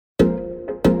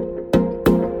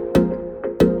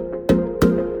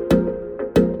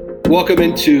Welcome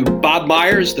into Bob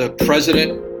Myers, the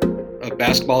president of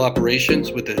basketball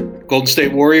operations with the Golden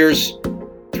State Warriors,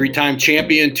 three-time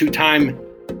champion, two-time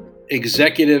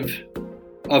executive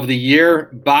of the year.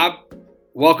 Bob,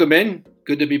 welcome in.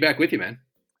 Good to be back with you, man.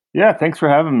 Yeah, thanks for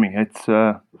having me.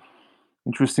 It's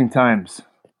interesting times.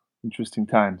 Interesting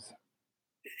times.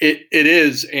 It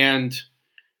is, and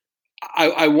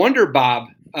I wonder, Bob,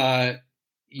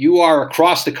 you are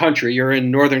across the country. You're in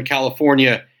Northern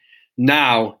California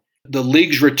now. The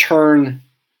league's return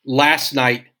last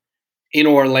night in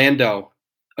Orlando.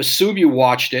 Assume you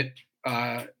watched it,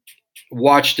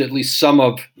 watched at least some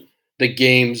of the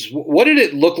games. What did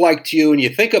it look like to you? And you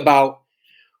think about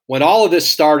when all of this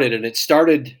started, and it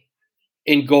started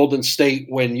in Golden State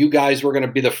when you guys were going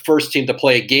to be the first team to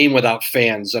play a game without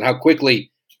fans, and how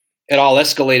quickly it all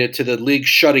escalated to the league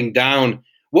shutting down.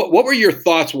 What were your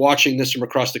thoughts watching this from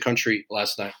across the country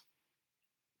last night?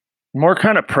 More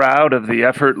kind of proud of the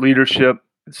effort, leadership,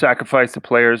 sacrifice of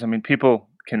players. I mean, people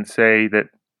can say that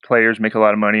players make a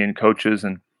lot of money and coaches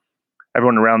and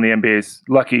everyone around the NBA is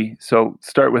lucky. So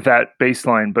start with that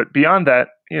baseline. But beyond that,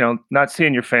 not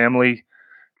seeing your family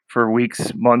for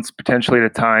weeks, months, potentially at a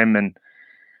time. And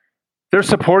they're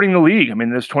supporting the league. I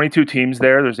mean, there's 22 teams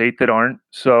there. There's 8 that aren't.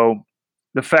 So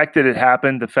the fact that it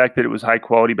happened, the fact that it was high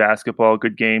quality basketball,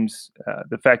 good games,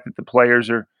 the fact that the players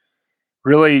are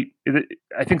really,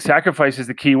 I think sacrifice is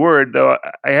the key word, though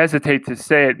I hesitate to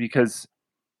say it because,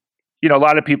 a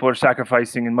lot of people are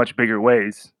sacrificing in much bigger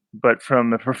ways. But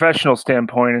from a professional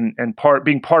standpoint and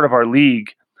being part of our league,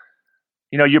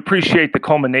 you appreciate the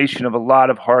culmination of a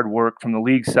lot of hard work from the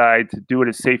league side to do it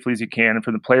as safely as you can, and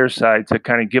from the player side to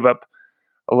kind of give up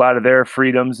a lot of their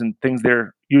freedoms and things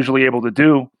they're usually able to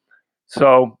do.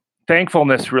 So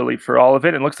thankfulness really for all of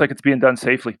it. It looks like it's being done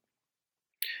safely.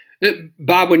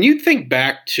 Bob, when you think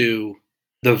back to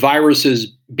the virus's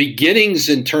beginnings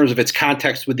in terms of its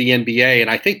context with the NBA, and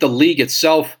I think the league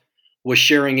itself was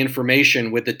sharing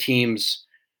information with the teams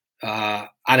on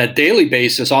a daily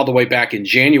basis all the way back in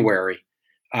January.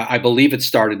 I believe it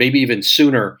started, maybe even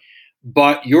sooner.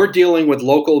 But you're dealing with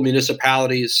local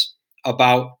municipalities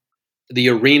about the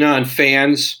arena and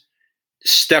fans.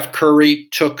 Steph Curry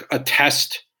took a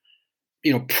test,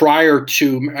 prior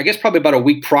to, I guess probably about a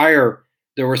week prior,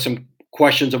 there were some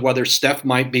questions of whether Steph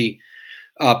might be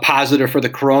positive for the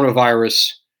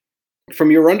coronavirus.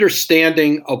 From your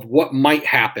understanding of what might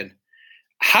happen,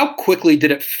 how quickly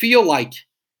did it feel like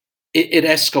it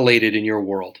escalated in your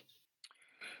world?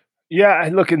 Yeah, I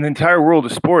look in the entire world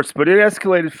of sports, but it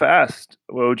escalated fast,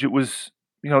 Woj. It was,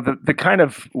 the kind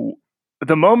of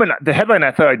the moment, the headline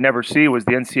I thought I'd never see was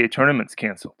the NCAA tournament's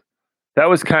canceled. That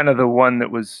was kind of the one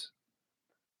that was,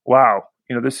 wow,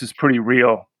 this is pretty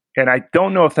real. And I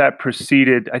don't know if that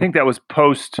preceded, I think that was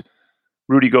post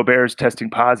Rudy Gobert's testing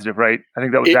positive, right? I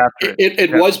think that was after it.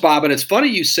 It was, Bob. And it's funny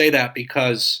you say that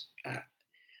because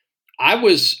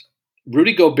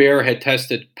Rudy Gobert had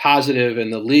tested positive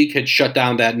and the league had shut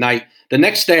down that night. The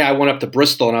next day I went up to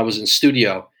Bristol and I was in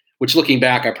studio, which looking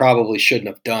back, I probably shouldn't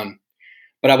have done.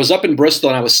 But I was up in Bristol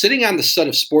and I was sitting on the set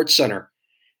of SportsCenter,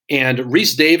 and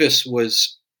Reese Davis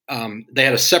was, they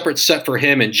had a separate set for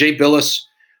him, and Jay Billis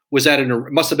was it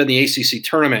must have been the ACC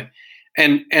tournament.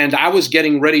 And I was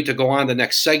getting ready to go on the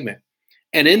next segment.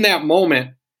 And in that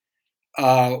moment,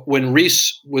 when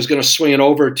Reese was going to swing it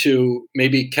over to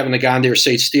maybe Kevin Negandhi or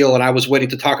Sage Steele, and I was waiting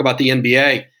to talk about the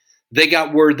NBA, they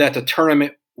got word that the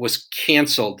tournament was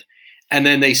canceled. And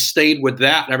then they stayed with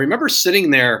that. And I remember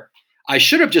sitting there. I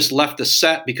should have just left the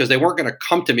set because they weren't going to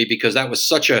come to me because that was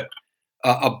such a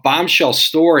bombshell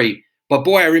story. But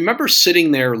boy, I remember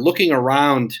sitting there looking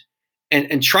around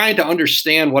and trying to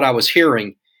understand what I was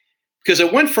hearing, because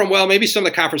it went from, well, maybe some of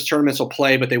the conference tournaments will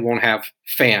play, but they won't have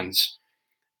fans.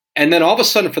 And then all of a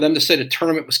sudden for them to say the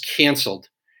tournament was canceled.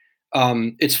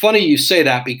 It's funny you say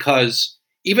that because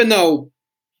even though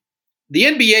the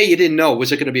NBA, you didn't know,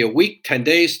 was it going to be a week, 10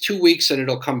 days, 2 weeks, and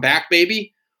it'll come back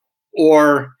maybe?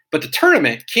 But the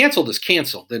tournament canceled is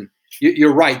canceled. And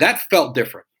you're right. That felt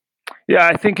different. Yeah,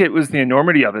 I think it was the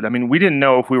enormity of it. I mean, we didn't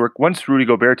know if once Rudy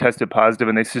Gobert tested positive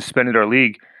and they suspended our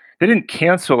league, they didn't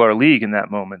cancel our league in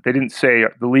that moment. They didn't say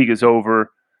the league is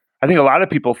over. I think a lot of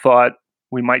people thought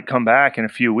we might come back in a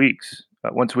few weeks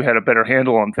once we had a better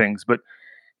handle on things. But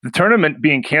the tournament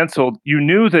being canceled, you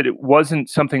knew that it wasn't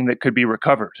something that could be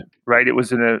recovered, right?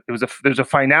 There's a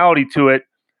finality to it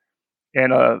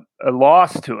and a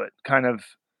loss to it, kind of.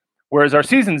 Whereas our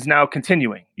season's now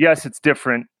continuing. Yes, it's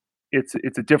different.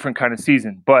 It's a different kind of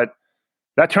season, but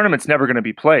that tournament's never going to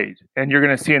be played. And you're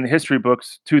going to see in the history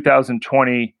books,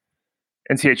 2020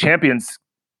 NCAA champions,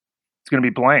 it's going to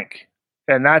be blank.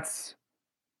 And that's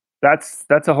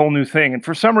that's a whole new thing. And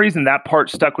for some reason, that part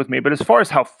stuck with me. But as far as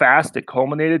how fast it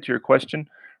culminated, to your question,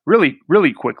 really,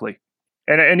 really quickly.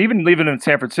 And even leaving in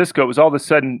San Francisco, it was all of a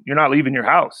sudden you're not leaving your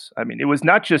house. I mean, it was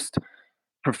not just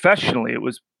professionally, it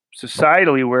was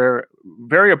societally, where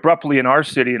very abruptly in our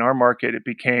city, in our market, it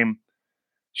became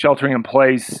sheltering in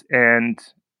place, and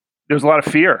there was a lot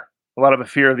of fear, a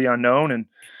fear of the unknown,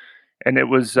 and it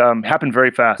was happened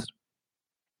very fast.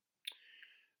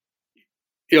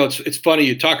 It's funny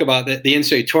you talk about the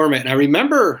NCAA tournament, and I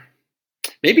remember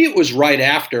maybe it was right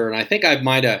after, and I think I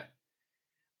might have.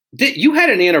 You had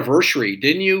an anniversary,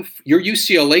 didn't you? Your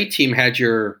UCLA team had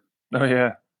your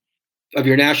of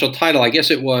your national title. I guess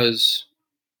it was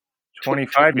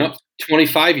 25 years.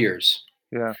 25 years.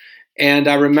 Yeah. And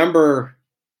I remember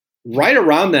right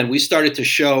around then we started to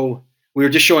show. We were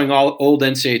just showing all old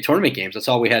NCAA tournament games. That's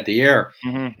all we had to air.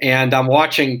 Mm-hmm. And I'm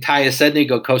watching Tyus Edney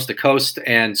go coast to coast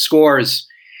and scores.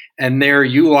 And there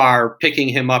you are picking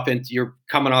him up, and you're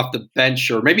coming off the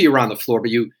bench, or maybe you were on the floor, but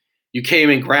you came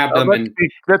and grabbed him.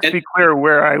 Let's be clear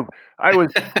where I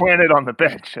was planted on the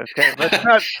bench. Okay,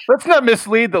 let's not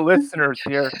mislead the listeners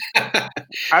here.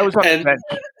 I was on the bench.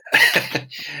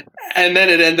 And then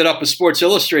it ended up a Sports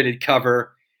Illustrated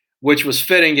cover, which was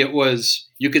fitting. It was,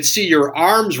 you could see your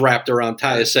arms wrapped around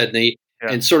Tyus Edney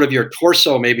and sort of your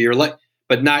torso, maybe your leg,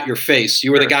 but not your face.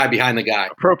 You were the guy behind the guy.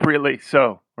 Appropriately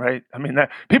so, right? I mean,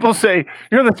 people say,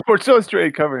 you're on the Sports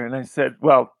Illustrated cover. And I said,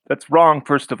 well, that's wrong,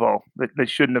 first of all. They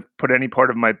shouldn't have put any part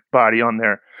of my body on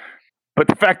there. But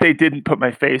the fact they didn't put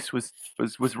my face was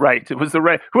right. It was the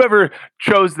right. Whoever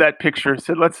chose that picture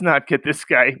said, let's not get this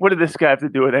guy. What did this guy have to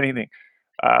do with anything?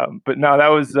 But no,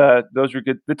 those were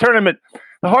good. The tournament,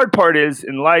 the hard part is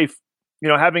in life,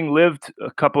 having lived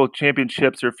a couple of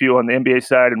championships or a few on the NBA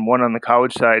side and one on the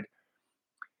college side,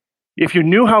 if you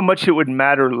knew how much it would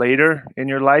matter later in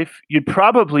your life, you'd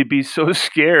probably be so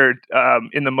scared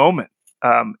in the moment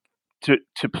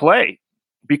to play,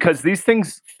 because these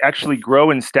things actually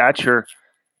grow in stature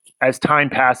as time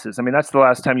passes. I mean, that's the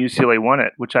last time UCLA won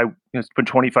it, which it's been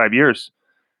 25 years.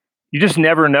 You just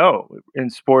never know in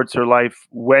sports or life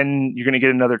when you're going to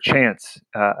get another chance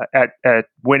at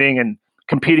winning and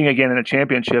competing again in a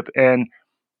championship. And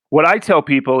what I tell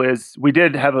people is, we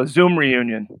did have a Zoom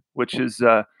reunion, which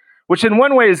in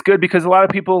one way is good because a lot of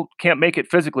people can't make it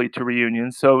physically to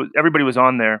reunions, so everybody was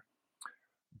on there.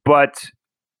 But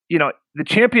the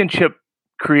championship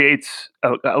creates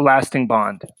a lasting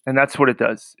bond, and that's what it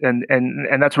does, and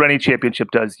that's what any championship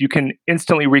does. You can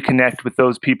instantly reconnect with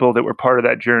those people that were part of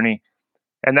that journey,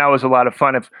 and that was a lot of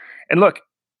fun. And look,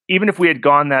 even if we had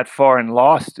gone that far and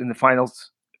lost in the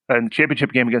finals and the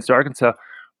championship game against Arkansas,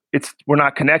 we're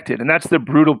not connected, and that's the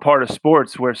brutal part of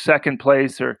sports, where second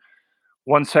place or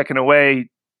 1 second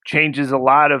away changes a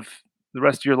lot of the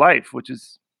rest of your life, which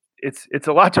is it's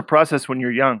a lot to process when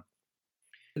you're young.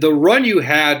 The run you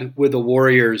had with the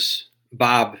Warriors,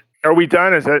 Bob. Are we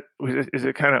done? Is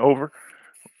it kind of over?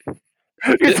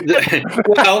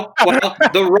 Well,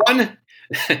 the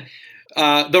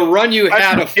run you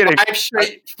had of 5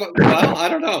 straight. Well, I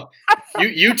don't know.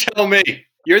 You tell me.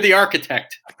 You're the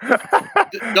architect.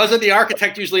 Doesn't the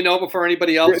architect usually know before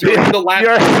anybody else? Or are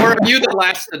you the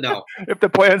last to know? If the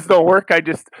plans don't work, I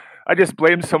just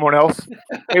blame someone else.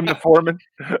 Blame the foreman.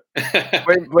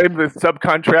 blame the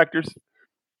subcontractors.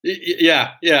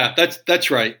 Yeah,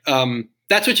 that's right.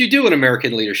 That's what you do in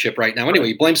American leadership right now. Anyway,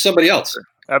 you blame somebody else.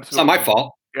 Absolutely. It's not my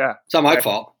fault. Yeah. It's not my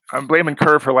fault. I'm blaming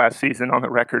Kerr for last season, on the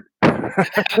record.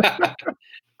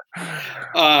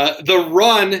 The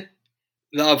run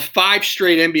of 5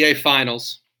 straight NBA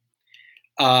finals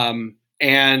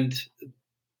and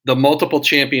the multiple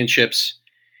championships.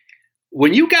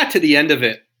 When you got to the end of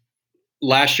it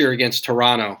last year against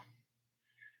Toronto,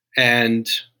 and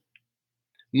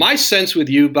my sense with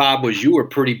you, Bob, was you were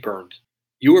pretty burned.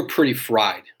 You were pretty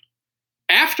fried.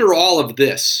 After all of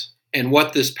this and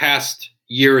what this past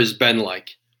year has been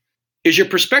like, is your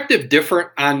perspective different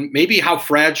on maybe how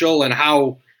fragile and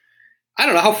how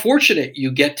fortunate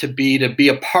you get to be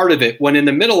a part of it, when in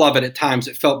the middle of it at times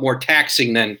it felt more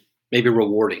taxing than maybe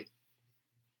rewarding?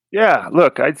 Yeah,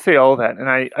 look, I'd say all that. And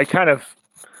I kind of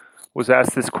was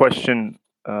asked this question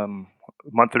a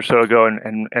month or so ago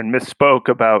and misspoke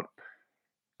about,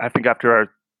 I think after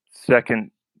our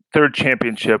third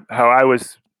championship, how I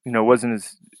was, wasn't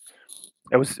as,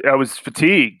 I was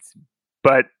fatigued,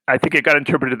 but I think it got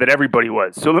interpreted that everybody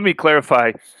was. So let me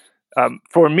clarify.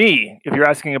 For me, if you're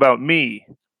asking about me,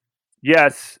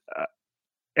 yes.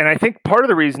 And I think part of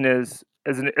the reason is,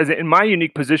 as in my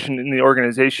unique position in the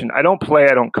organization, I don't play,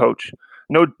 I don't coach.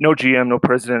 No GM, no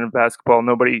president of basketball,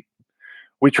 nobody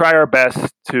we try our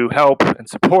best to help and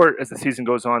support as the season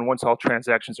goes on once all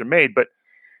transactions are made. But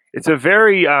it's a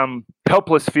very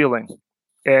helpless feeling.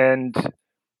 And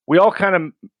we all kind of,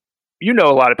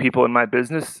 a lot of people in my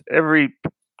business, every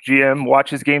GM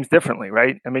watches games differently,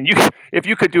 right? I mean, if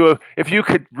you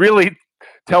could really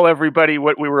tell everybody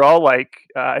what we were all like,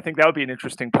 I think that would be an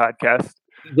interesting podcast.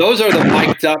 Those are the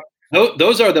mic'd up.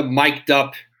 Those are the mic'd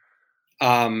up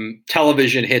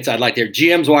television hits I'd like to hear.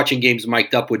 GMs watching games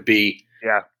mic'd up would be.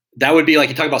 Yeah. That would be like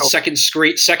you talk about second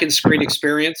screen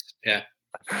experience. Yeah.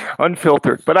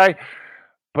 Unfiltered. But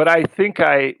I think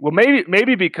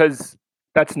maybe because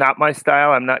that's not my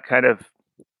style. I'm not kind of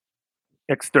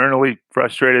externally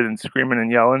frustrated and screaming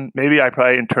and yelling. Maybe I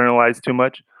probably internalized too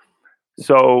much.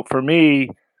 So for me,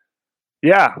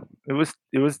 yeah, it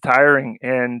was tiring.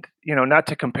 And, not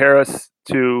to compare us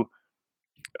to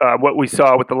what we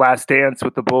saw with the Last Dance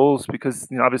with the Bulls, because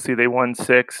obviously they won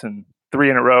 6 and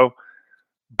 3 in a row.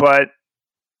 But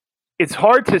it's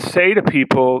hard to say to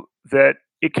people that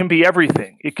it can be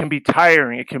everything. It can be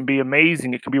tiring. It can be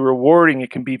amazing. It can be rewarding.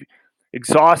 It can be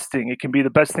exhausting. It can be the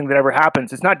best thing that ever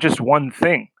happens. It's not just one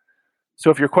thing. So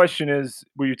if your question is,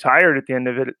 were you tired at the end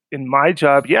of it? In my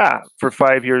job, yeah, for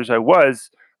 5 years I was.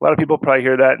 A lot of people probably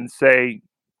hear that and say,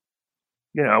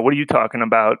 what are you talking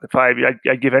about?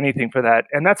 I'd give anything for that.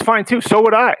 And that's fine too. So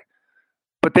would I.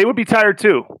 But they would be tired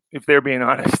too, if they're being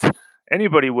honest.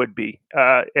 Anybody would be.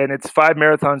 And it's 5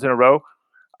 marathons in a row.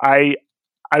 I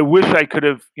wish I could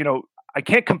have, I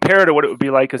can't compare to what it would be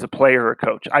like as a player or a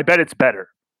coach. I bet it's better.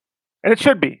 And it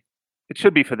should be. It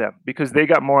should be for them because they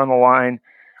got more on the line.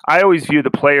 I always view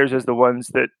the players as the ones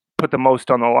that put the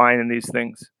most on the line in these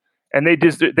things. And they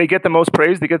get the most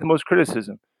praise, they get the most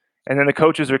criticism. And then the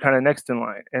coaches are kind of next in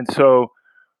line. And so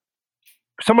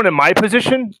someone in my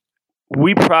position,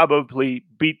 we probably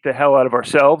beat the hell out of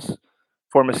ourselves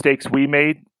for mistakes we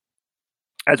made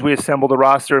as we assemble the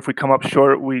roster. If we come up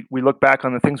short, we look back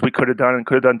on the things we could have done and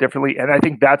could have done differently. And I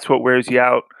think that's what wears you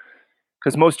out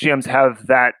because most GMs have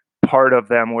that part of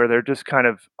them where they're just kind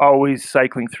of always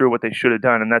cycling through what they should have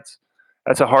done. And that's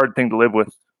a hard thing to live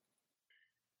with.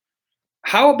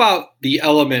 How about the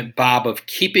element, Bob, of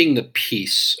keeping the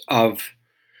peace of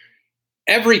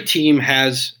every team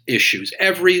has issues,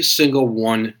 every single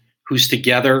one who's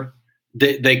together,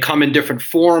 they come in different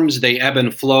forms, they ebb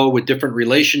and flow with different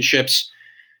relationships.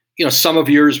 Some of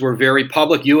yours were very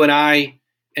public. You and I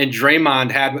and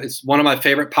Draymond it's one of my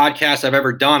favorite podcasts I've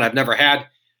ever done. I've never had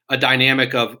a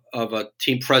dynamic of a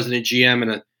team president, GM,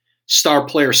 and a star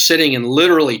player sitting and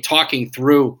literally talking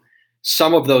through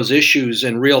some of those issues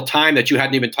in real time that you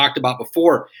hadn't even talked about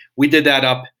before. We did that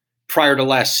up prior to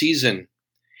last season.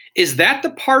 Is that the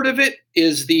part of it?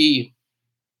 Is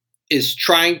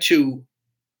trying to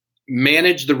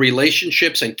manage the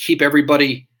relationships and keep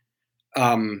everybody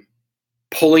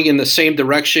pulling in the same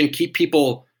direction, keep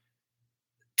people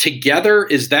together?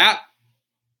 Is that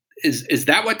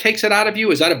what takes it out of you?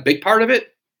 Is that a big part of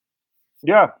it?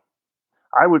 Yeah,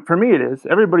 for me it is.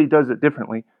 Everybody does it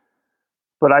differently,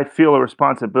 but I feel a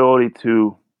responsibility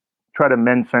to try to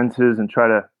mend fences and try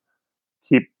to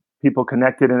keep people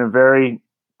connected in a very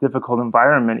difficult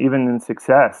environment, even in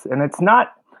success. And it's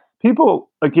not people,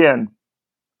 again,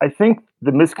 I think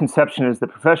the misconception is that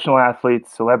professional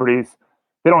athletes, celebrities,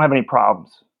 they don't have any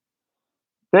problems.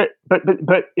 But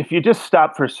if you just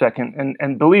stop for a second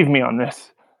and believe me on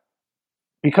this,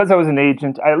 because I was an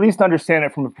agent, I at least understand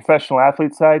it from a professional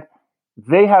athlete side.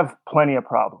 They have plenty of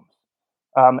problems.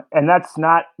 And that's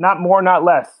not more, not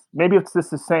less. Maybe it's just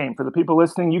the same. For the people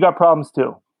listening, you got problems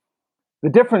too. The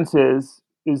difference is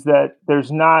that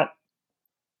there's not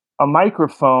a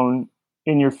microphone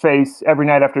in your face every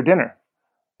night after dinner.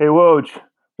 Hey, Woj,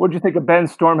 what'd you think of Ben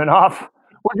storming off?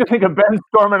 What'd you think of Ben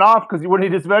storming off because he wouldn't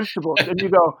eat his vegetables? And you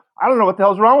go, I don't know what the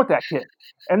hell's wrong with that kid.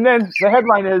 And then the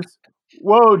headline is,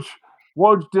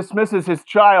 Woj dismisses his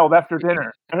child after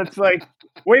dinner. And it's like,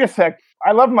 wait a sec.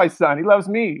 I love my son. He loves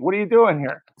me. What are you doing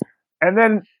here? And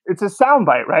then it's a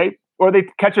soundbite, right? Or they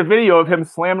catch a video of him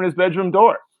slamming his bedroom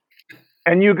door.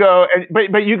 And you go,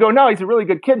 but you go, no, he's a really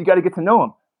good kid. You got to get to know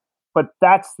him. But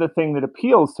that's the thing that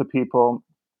appeals to people.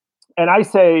 And I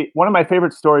say, one of my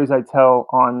favorite stories I tell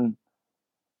on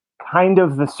kind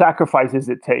of the sacrifices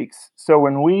it takes. So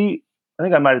I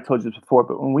think I might have told you this before,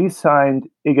 but when we signed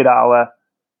Iguodala,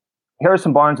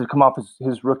 Harrison Barnes had come off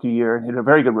his rookie year, and he had a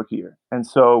very good rookie year. And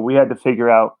so we had to figure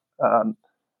out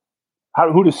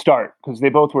who to start because they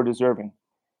both were deserving.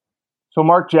 So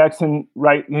Mark Jackson,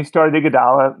 right, he started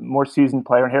Iguodala, more seasoned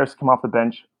player, and Harris came off the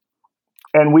bench.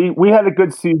 And we had a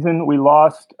good season. We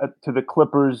lost to the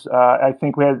Clippers. I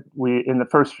think we in the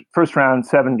first round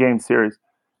 7-game series.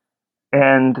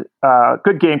 And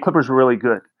good game. Clippers were really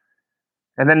good.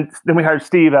 And then we hired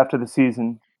Steve after the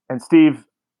season. And Steve,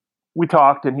 we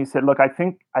talked, and he said, "Look, I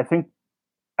think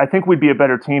we'd be a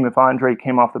better team if Andre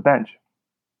came off the bench."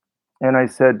 And I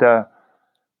said,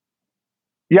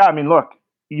 "Yeah, I mean, look,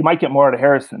 you might get more out of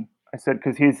Harrison." I said,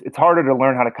 "Because it's harder to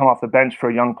learn how to come off the bench for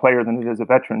a young player than it is a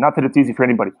veteran. Not that it's easy for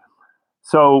anybody."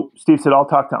 So Steve said, "I'll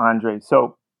talk to Andre."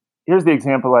 So here's the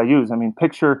example I use. I mean,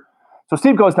 so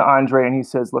Steve goes to Andre and he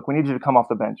says, "Look, we need you to come off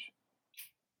the bench."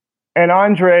 And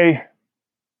Andre,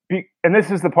 and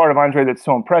this is the part of Andre that's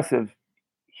so impressive,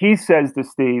 he says to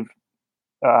Steve,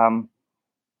 "All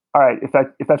right, if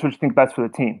that's what you think best for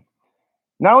the team."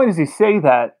 Not only does he say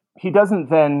that, he doesn't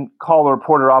then call a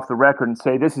reporter off the record and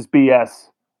say, "This is BS.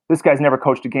 This guy's never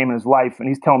coached a game in his life, and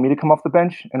he's telling me to come off the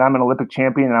bench, and I'm an Olympic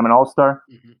champion, and I'm an all-star."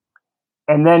 Mm-hmm.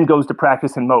 And then goes to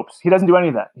practice and mopes. He doesn't do any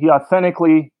of that. He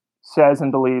authentically says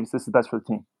and believes this is best for the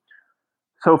team.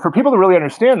 So for people to really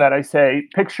understand that, I say,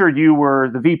 picture you were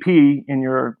the VP in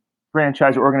your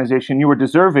franchise or organization. You were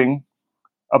deserving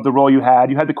of the role you had.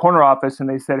 You had the corner office, and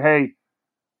they said, hey,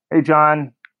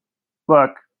 John,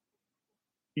 look,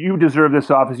 you deserve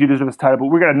this office. You deserve this title, but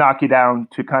we're going to knock you down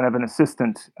to kind of an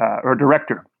assistant or a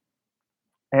director.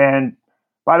 And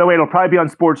by the way, it'll probably be on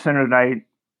SportsCenter tonight.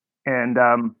 And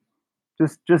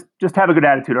just have a good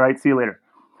attitude. All right. See you later.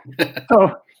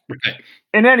 So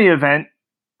in any event,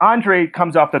 Andre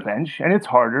comes off the bench and it's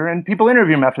harder. And people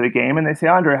interview him after the game and they say,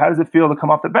 "Andre, how does it feel to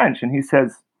come off the bench?" And he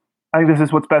says, "I think this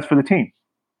is what's best for the team."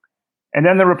 And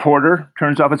then the reporter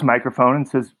turns off his microphone and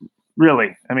says,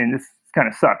 "Really? I mean, this kind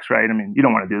of sucks, right? I mean, you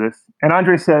don't want to do this." And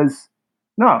Andre says,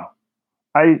 "No,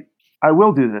 I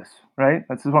will do this, right?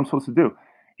 This is what I'm supposed to do."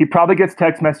 He probably gets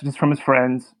text messages from his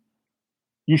friends.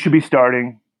 "You should be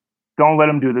starting. Don't let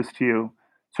him do this to you."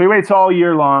 So he waits all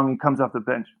year long and comes off the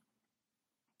bench.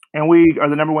 And we are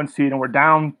the number 1 seed, and we're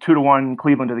down 2-1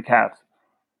 Cleveland to the Cavs.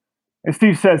 And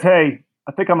Steve says, "Hey,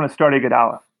 I think I'm going to start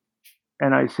Iguodala."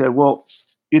 And I said, "Well,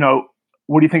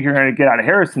 what do you think you're going to get out of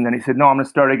Harrison?" Then he said, "No, I'm going to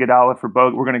start Iguodala for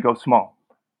Bogut. We're going to go small."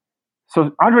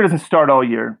 So Andre doesn't start all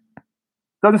year,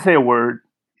 doesn't say a word.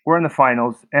 We're in the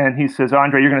finals, and he says,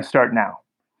 "Andre, you're going to start now."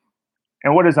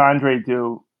 And what does Andre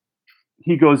do?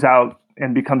 He goes out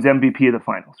and becomes MVP of the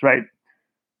finals, right?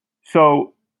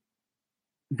 So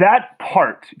that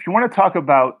part, if you want to talk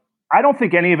about, I don't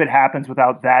think any of it happens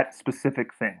without that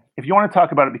specific thing. If you want to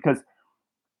talk about it, because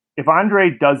if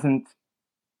Andre doesn't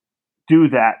do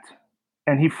that,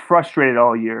 and he frustrated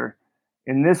all year,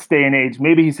 in this day and age,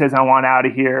 maybe he says, "I want out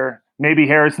of here." Maybe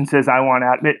Harrison says, "I want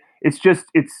out."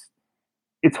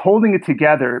 It's holding it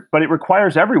together, but it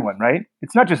requires everyone, right?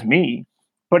 It's not just me,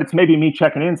 but it's maybe me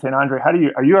checking in saying, "Andre,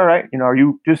 are you all right? Are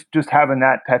you just having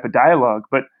that type of dialogue?"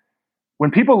 But when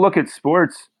people look at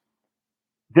sports,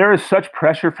 there is such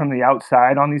pressure from the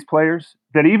outside on these players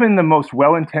that even the most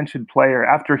well-intentioned player,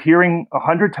 after hearing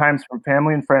 100 times from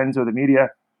family and friends or the media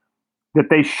that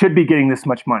they should be getting this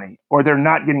much money, or they're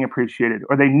not getting appreciated,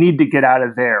 or they need to get out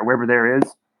of there, wherever there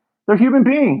is, they're human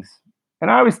beings. And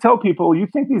I always tell people, you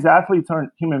think these athletes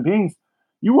aren't human beings?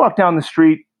 You walk down the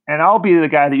street, and I'll be the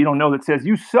guy that you don't know that says,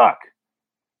 "You suck.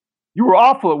 You were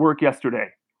awful at work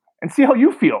yesterday." And see how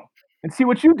you feel, and see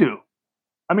what you do.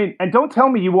 I mean, and don't tell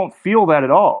me you won't feel that at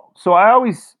all. So I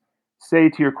always say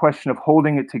to your question of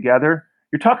holding it together,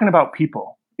 you're talking about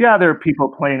people. Yeah, there are people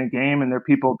playing a game and there are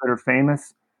people that are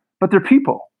famous, but they're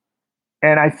people.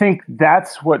 And I think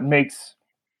that's what makes,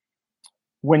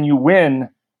 when you win,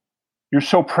 you're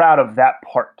so proud of that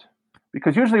part.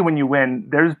 Because usually when you win,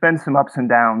 there's been some ups and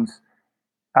downs.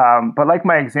 But like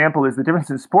my example is, the difference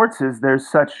in sports is there's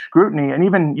such scrutiny. And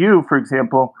even you, for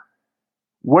example,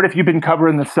 what if you've been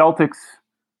covering the Celtics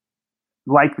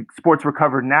like the sports were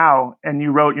covered now, and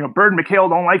you wrote, Bird and McHale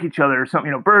don't like each other, or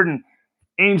something, Bird and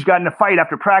Ainge got in a fight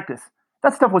after practice.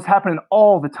 That stuff was happening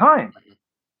all the time,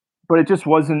 but it just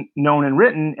wasn't known and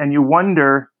written. And you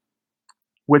wonder,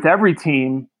 with every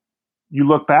team you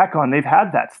look back on, they've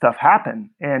had that stuff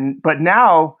happen. But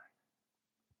now,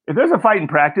 if there's a fight in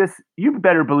practice, you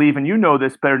better believe, and you know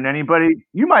this better than anybody,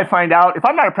 you might find out,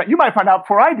 you might find out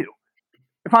before I do,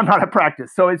 if I'm not at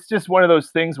practice. So it's just one of those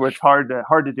things where it's hard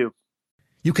to do.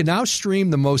 You can now stream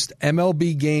the most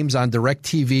MLB games on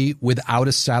DirecTV without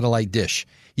a satellite dish.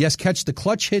 Yes, catch the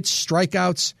clutch hits,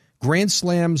 strikeouts, grand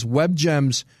slams, web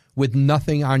gems with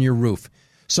nothing on your roof.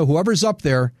 So whoever's up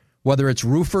there, whether it's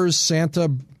roofers, Santa,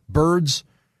 birds,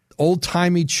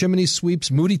 old-timey chimney sweeps,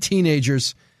 moody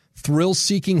teenagers,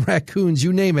 thrill-seeking raccoons,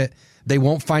 you name it, they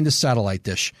won't find a satellite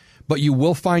dish. But you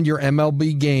will find your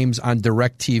MLB games on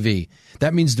DirecTV.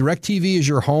 That means DirecTV is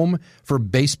your home for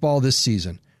baseball this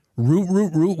season.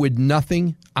 Root with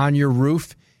nothing on your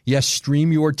roof. Yes,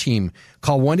 stream your team.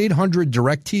 Call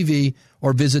 1-800-DIRECTV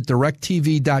or visit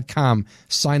directtv.com.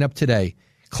 Sign up today.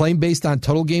 Claim based on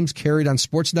total games carried on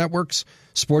sports networks.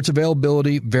 Sports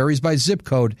availability varies by zip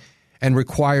code and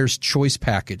requires choice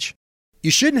package.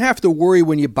 You shouldn't have to worry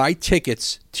when you buy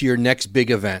tickets to your next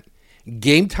big event.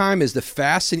 Game Time is the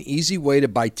fast and easy way to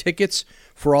buy tickets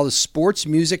for all the sports,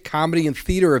 music, comedy, and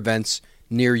theater events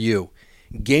near you.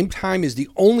 Game Time is the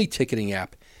only ticketing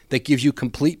app that gives you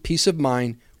complete peace of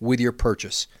mind with your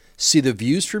purchase. See the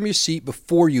views from your seat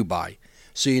before you buy,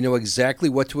 so you know exactly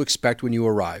what to expect when you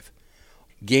arrive.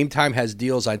 Game Time has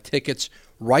deals on tickets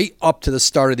right up to the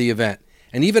start of the event,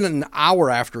 and even an hour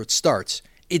after it starts.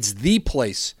 It's the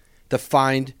place to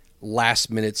find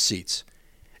last-minute seats.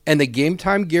 And the Game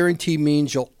Time guarantee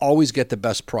means you'll always get the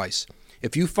best price.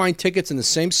 If you find tickets in the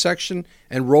same section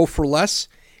and row for less,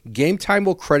 Game Time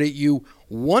will credit you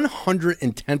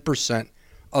 110%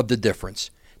 of the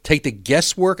difference. Take the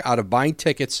guesswork out of buying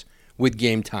tickets with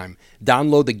Game Time.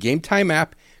 Download the Game Time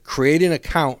app, create an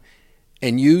account,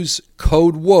 and use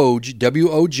code WOJ,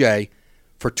 W-O-J,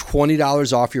 for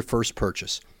 $20 off your first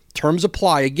purchase. Terms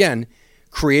apply. Again,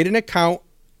 create an account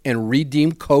and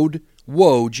redeem code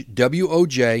WOJ,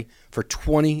 W-O-J, for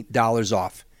 $20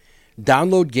 off.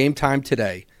 Download Game Time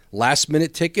today. Last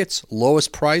minute tickets,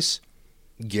 lowest price,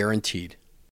 guaranteed.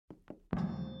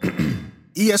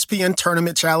 ESPN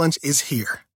Tournament Challenge is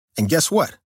here. And guess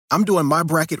what? I'm doing my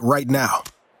bracket right now.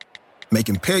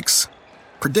 Making picks,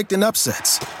 predicting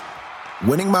upsets,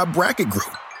 winning my bracket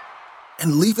group,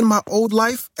 and leaving my old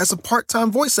life as a part-time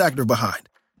voice actor behind.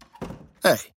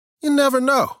 Hey, you never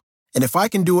know. And if I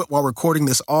can do it while recording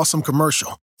this awesome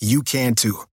commercial, you can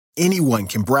too. Anyone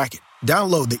can bracket.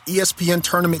 Download the ESPN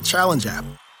Tournament Challenge app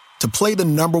to play the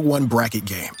 #1 bracket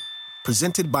game.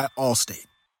 Presented by Allstate.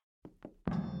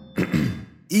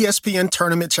 ESPN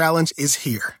Tournament Challenge is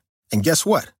here. And guess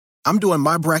what? I'm doing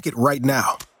my bracket right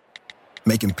now.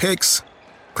 Making picks,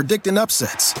 predicting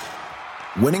upsets,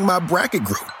 winning my bracket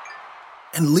group,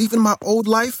 and leaving my old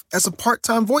life as a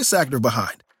part-time voice actor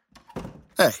behind.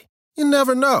 Hey, you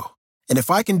never know. And if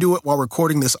I can do it while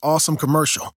recording this awesome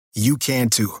commercial, you can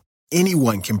too.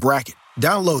 Anyone can bracket.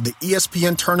 Download the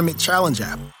ESPN Tournament Challenge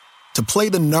app to play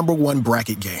the #1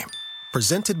 bracket game.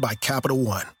 Presented by Capital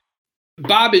One.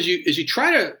 Bob, as you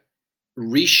try to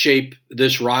reshape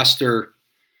this roster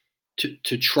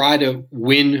to try to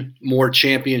win more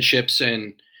championships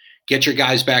and get your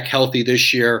guys back healthy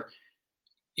this year,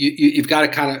 you've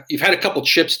got to you've had a couple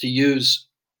chips to use.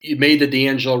 You made the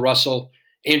D'Angelo Russell,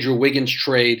 Andrew Wiggins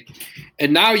trade,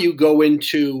 and now you go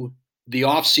into the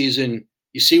offseason.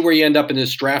 You see where you end up in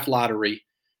this draft lottery,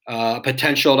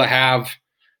 potential to have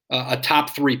a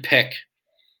top 3 pick.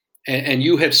 And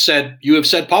you have said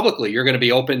publicly you're going to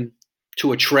be open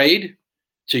to a trade,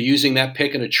 to using that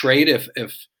pick in a trade if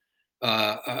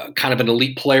kind of an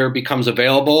elite player becomes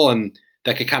available and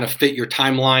that could kind of fit your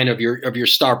timeline of your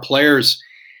star players.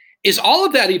 Is all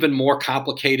of that even more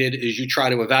complicated as you try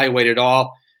to evaluate it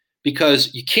all?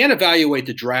 Because you can't evaluate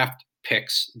the draft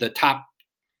picks, the top,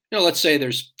 let's say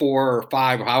there's 4 or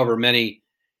 5 or however many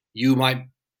you might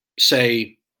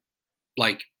say,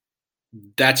 like,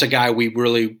 that's a guy we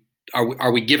really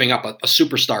are we giving up a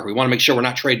superstar? We want to make sure we're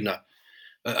not trading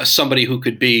a somebody who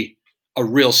could be a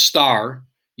real star.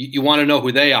 You want to know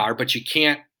who they are, but you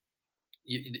can't.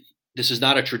 This is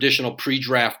not a traditional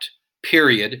pre-draft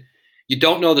period. You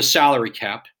don't know the salary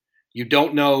cap. You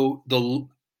don't know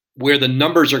where the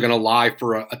numbers are going to lie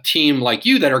for a team like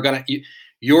you that are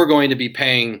you're going to be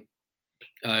paying.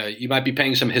 You might be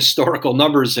paying some historical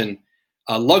numbers and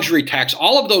luxury tax.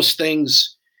 All of those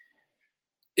things.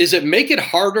 Is it make it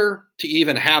harder to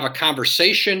even have a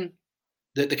conversation?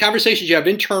 The conversations you have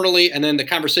internally and then the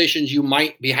conversations you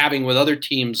might be having with other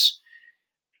teams,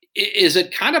 is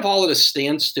it kind of all at a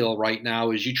standstill right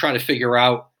now as you try to figure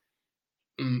out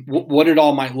what it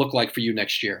all might look like for you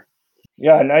next year?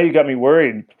 Yeah, now you got me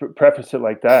worried. Preface it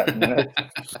like that.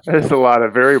 There's a lot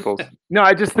of variables. No,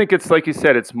 I just think it's like you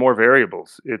said, it's more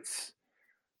variables.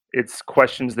 It's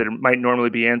questions that might normally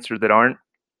be answered that aren't.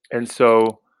 And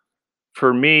so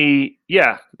for me,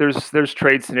 yeah, there's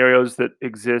trade scenarios that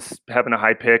exist, having a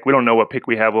high pick. We don't know what pick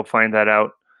we have. We'll find that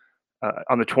out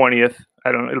on the 20th.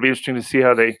 It'll be interesting to see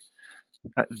how they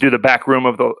do the back room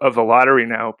of the lottery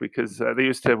now, because they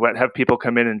used to have people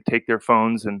come in and take their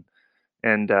phones and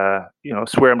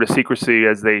swear them to secrecy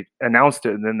as they announced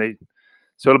it, and then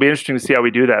so it'll be interesting to see how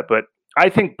we do that. But I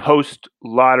think post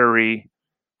lottery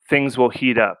things will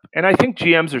heat up, and I think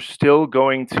GMs are still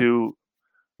going to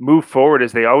move forward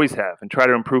as they always have and try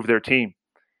to improve their team.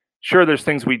 Sure, there's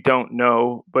things we don't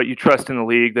know, but you trust in the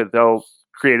league that they'll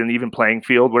create an even playing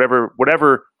field.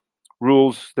 Whatever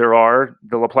rules there are,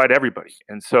 they'll apply to everybody.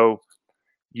 And so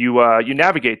you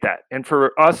navigate that. And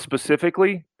for us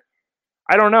specifically,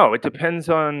 I don't know. It depends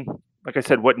on, like I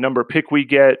said, what number pick we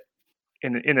get.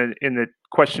 In the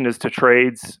question as to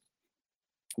trades.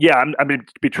 Yeah, I mean,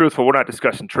 to be truthful, we're not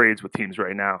discussing trades with teams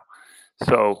right now.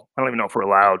 So I don't even know if we're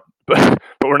allowed, but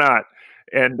we're not.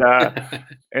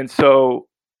 And so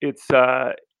it's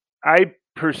I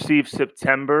perceive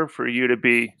September for you to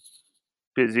be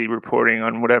busy reporting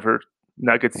on whatever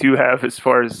nuggets you have as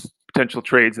far as potential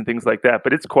trades and things like that.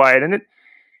 But it's quiet, and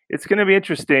it's going to be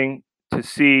interesting to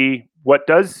see what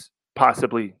does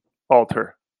possibly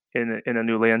alter in a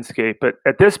new landscape. But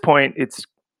at this point, it's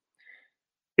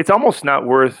almost not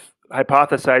worth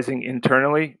hypothesizing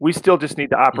internally. We still just need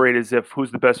to operate as if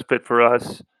who's the best fit for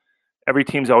us. Every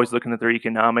team's always looking at their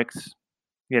economics.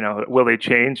 Will they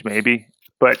change? Maybe.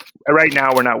 But right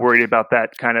now, we're not worried about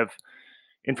that kind of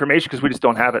information because we just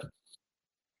don't have it.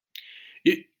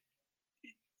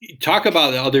 You talk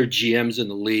about the other GMs in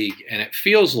the league, and it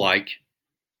feels like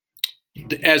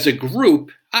as a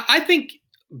group, I think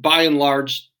by and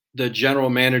large, the general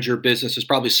manager business is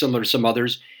probably similar to some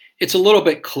others. It's a little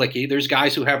bit cliquey. There's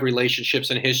guys who have relationships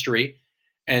and history,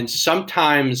 and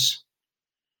sometimes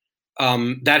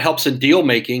that helps in deal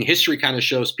making. History kind of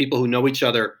shows people who know each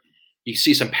other. You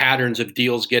see some patterns of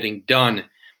deals getting done.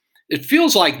 It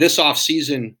feels like this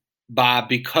offseason, Bob,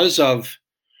 because of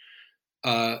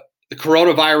the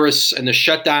coronavirus and the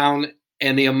shutdown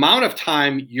and the amount of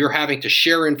time you're having to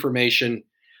share information.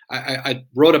 I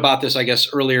wrote about this, I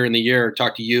guess, earlier in the year,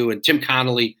 talked to you, and Tim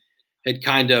Connolly had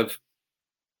kind of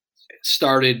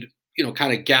started,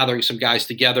 kind of gathering some guys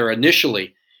together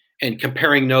initially and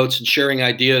comparing notes and sharing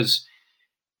ideas.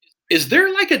 Is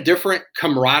there like a different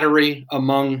camaraderie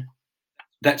among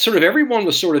that? Sort of everyone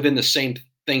was sort of in the same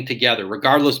thing together,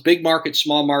 regardless, big market,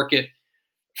 small market,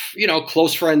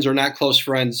 close friends or not close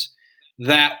friends,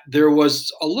 that there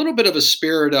was a little bit of a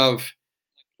spirit of,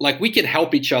 like, we can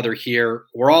help each other here.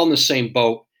 We're all in the same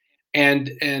boat. And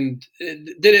did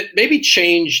it maybe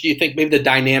change, do you think, maybe the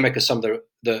dynamic of some of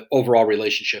the overall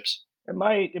relationships? It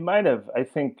might have. I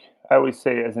think I always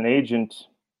say, as an agent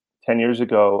 10 years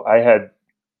ago, I had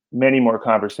many more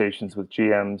conversations with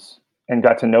GMs and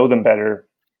got to know them better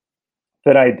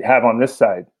than I have on this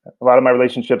side. A lot of my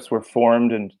relationships were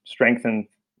formed and strengthened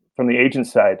from the agent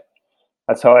side.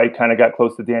 That's how I kind of got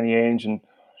close to Danny Ainge and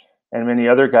many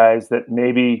other guys that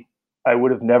maybe I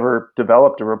would have never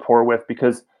developed a rapport with,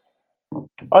 because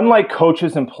unlike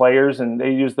coaches and players, and they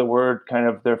use the word kind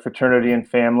of their fraternity and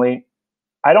family,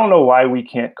 I don't know why we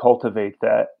can't cultivate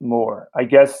that more. I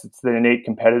guess it's the innate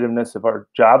competitiveness of our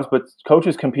jobs, but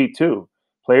coaches compete too.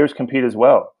 Players compete as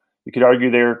well. You could argue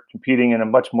they're competing in a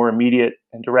much more immediate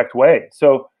and direct way.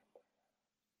 So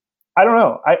I don't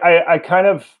know. I kind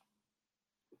of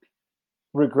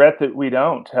regret that we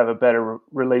don't have a better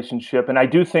relationship. And I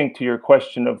do think, to your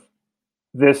question of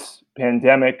this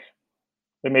pandemic,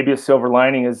 there may be a silver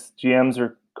lining as GMs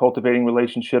are cultivating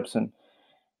relationships and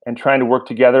trying to work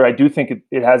together. I do think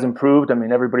it has improved. I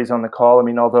mean, everybody's on the call. I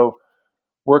mean, although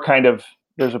we're kind of,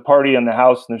 there's a party in the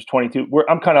house and there's 22.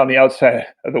 I'm kind of on the outside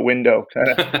of the window. Kind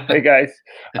of, hey guys,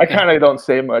 I kind of don't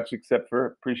say much except for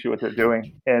appreciate what they're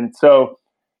doing. And so,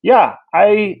 yeah,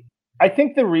 I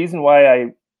think the reason why I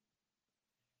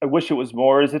wish it was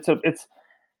more is it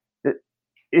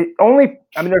only,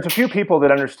 I mean, there's a few people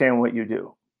that understand what you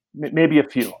do, maybe a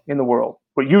few in the world,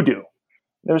 what you do.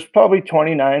 There's probably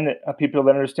 29 people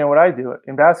that understand what I do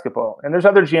in basketball. And there's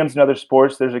other GMs in other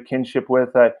sports there's a kinship with.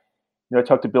 I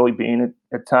talk to Billy Beane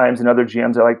at times, and other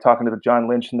GMs. I like talking to the John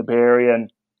Lynch in the Bay Area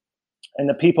and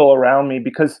the people around me,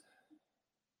 because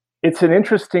it's an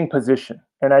interesting position.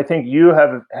 And I think you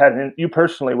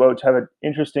personally, Woj, have an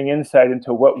interesting insight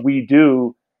into what we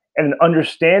do and an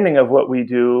understanding of what we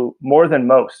do more than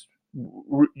most.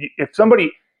 If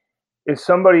somebody,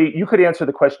 you could answer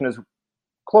the question as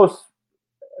close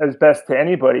as best to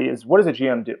anybody is, what does a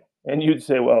GM do? And you'd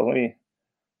say, well, it's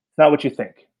not what you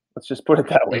think. Let's just put it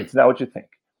that way. It's not what you think.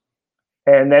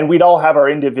 And then we'd all have our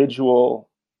individual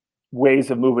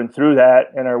ways of moving through that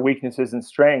and our weaknesses and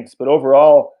strengths. But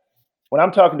overall, when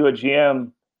I'm talking to a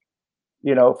GM,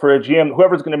 for a GM,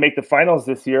 whoever's going to make the finals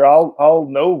this year, I'll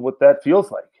know what that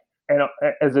feels like. And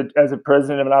as a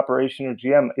president of an operation or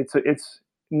GM, it's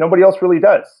nobody else really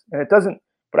does. And it doesn't,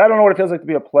 but I don't know what it feels like to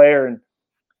be a player.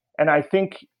 And I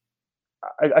think,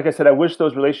 like I said, I wish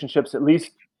those relationships, at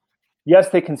least, yes,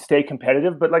 they can stay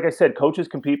competitive, but like I said, coaches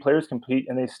compete, players compete,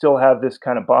 and they still have this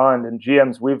kind of bond. And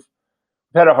GMs, we've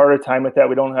had a harder time with that.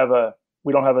 We don't have a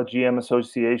GM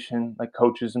association like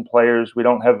coaches and players. We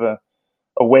don't have a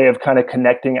way of kind of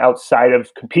connecting outside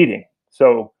of competing.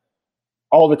 So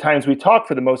all the times we talk,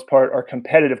 for the most part, are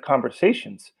competitive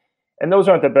conversations. And those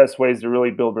aren't the best ways to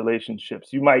really build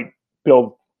relationships. You might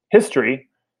build history,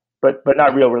 but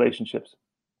not real relationships.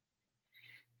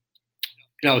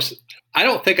 No, I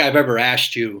don't think I've ever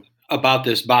asked you about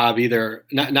this, Bob, either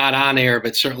not on air,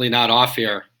 but certainly not off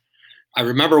air. I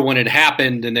remember when it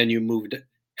happened, and then you moved.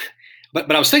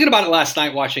 But I was thinking about it last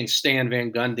night watching Stan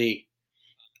Van Gundy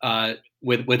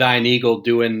with Ian Eagle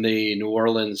doing the New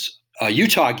Orleans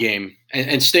Utah game,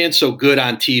 and Stan's so good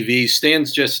on TV. Stan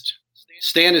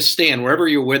is Stan wherever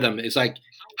you're with him. It's like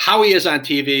how he is on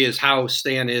TV is how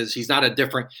Stan is. He's not a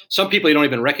different. Some people you don't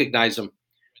even recognize him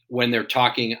when they're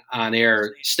talking on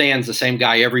air. Stan's the same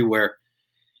guy everywhere.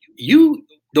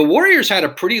 The Warriors had a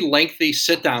pretty lengthy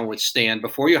sit down with Stan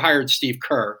before you hired Steve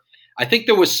Kerr. I think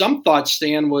there was some thought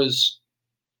Stan was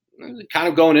kind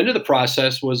of going into the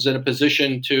process was in a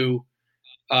position to,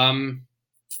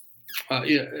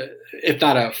 if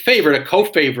not a favorite, a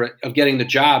co-favorite of getting the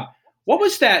job. What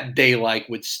was that day like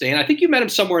with Stan? I think you met him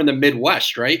somewhere in the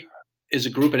Midwest, right? As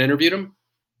a group and interviewed him?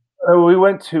 We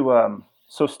went to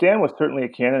so Stan was certainly a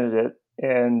candidate,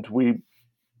 and we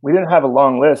didn't have a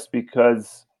long list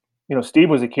because Steve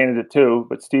was a candidate too,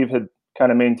 but Steve had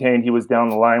kind of maintained he was down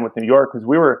the line with New York because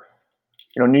we were,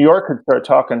 New York could start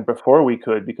talking before we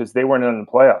could because they weren't in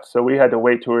the playoffs. So we had to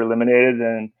wait till we were eliminated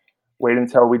and wait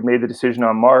until we'd made the decision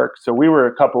on Mark. So we were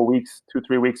a couple of weeks,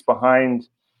 2-3 weeks behind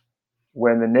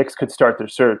when the Knicks could start their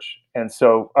search. And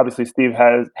so obviously Steve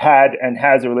had and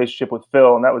has a relationship with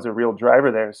Phil, and that was a real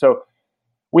driver there. So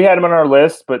we had him on our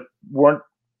list, but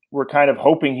we're kind of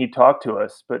hoping he'd talk to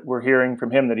us. But we're hearing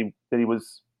from him that he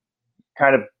was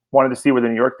kind of wanted to see where the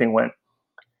New York thing went.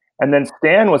 And then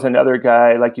Stan was another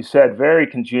guy, like you said, very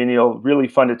congenial, really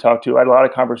fun to talk to. I had a lot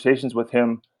of conversations with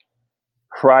him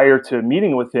prior to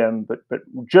meeting with him, but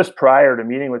just prior to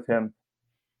meeting with him,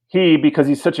 because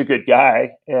he's such a good guy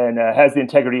and has the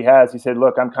integrity he has, he said,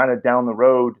 look, I'm kind of down the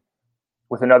road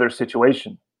with another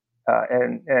situation.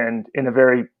 And in a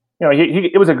very,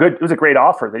 it was a great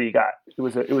offer that he got. It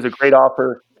was a great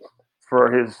offer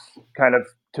for his kind of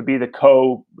to be the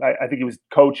I think he was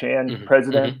coach and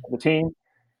president of the team.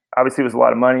 Obviously, it was a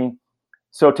lot of money.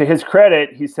 So to his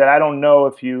credit, he said, I don't know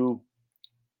if you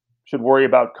should worry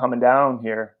about coming down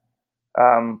here.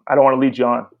 I don't want to lead you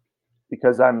on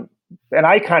because and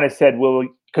I kind of said, well,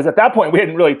 because at that point we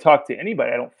hadn't really talked to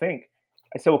anybody, I don't think.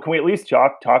 I said, well, can we at least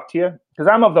talk to you? Because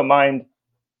I'm of the mind,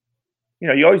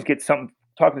 you always get something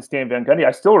talking to Stan Van Gundy.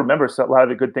 I still remember a lot of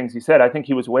the good things he said. I think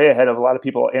he was way ahead of a lot of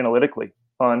people analytically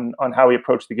on how he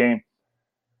approached the game.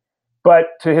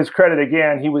 But to his credit,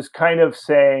 again, he was kind of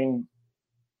saying,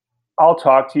 I'll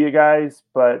talk to you guys,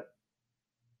 but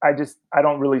I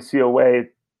don't really see a way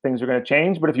things are going to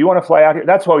change. But if you want to fly out here,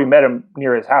 that's why we met him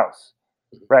near his house,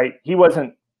 right? He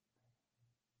wasn't,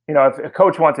 if a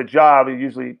coach wants a job, he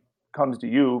usually comes to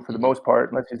you for the most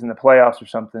part, unless he's in the playoffs or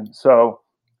something. So,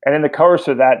 and in the course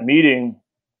of that meeting,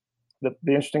 the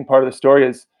interesting part of the story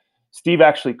is Steve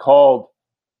actually called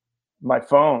my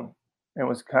phone and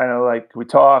was kind of like, we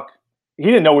talk. He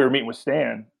didn't know we were meeting with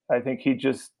Stan. I think he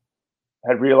just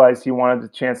had realized he wanted the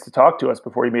chance to talk to us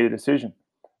before he made a decision.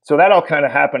 So that all kind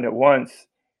of happened at once.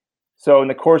 So in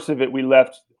the course of it, we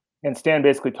left, and Stan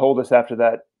basically told us after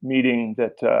that meeting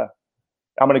that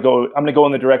I'm going to go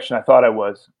in the direction I thought I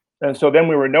was. And so then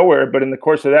we were nowhere. But in the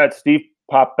course of that, Steve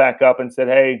popped back up and said,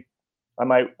 "Hey, I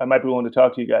might be willing to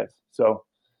talk to you guys." So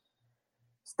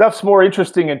stuff's more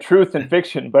interesting in truth than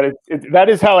fiction, but that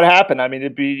is how it happened. I mean,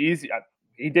 it'd be easy.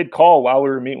 He did call while we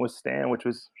were meeting with Stan, which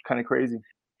was kind of crazy.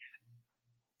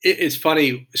 It's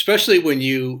funny, especially when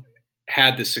you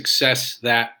had the success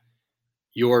that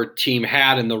your team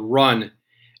had in the run,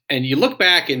 and you look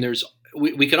back and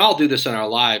we can all do this in our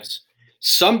lives.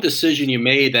 Some decision you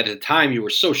made that at the time you were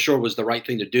so sure was the right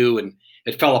thing to do, and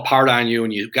it fell apart on you,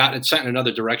 and you got it sent in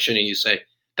another direction, and you say,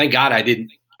 "Thank God I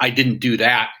didn't do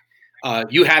that."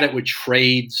 You had it with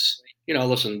trades.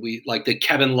 Listen, we like the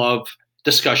Kevin Love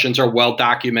discussions are well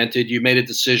documented. You made a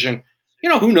decision.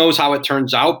 Who knows how it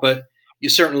turns out, but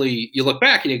you look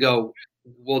back and you go,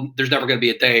 well, there's never going to be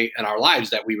a day in our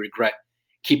lives that we regret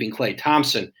keeping Klay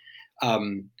Thompson.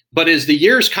 But as the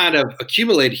years kind of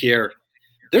accumulate here,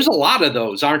 there's a lot of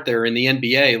those, aren't there, in the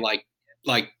NBA,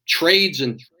 like trades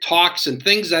and talks and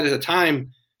things that at the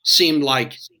time seemed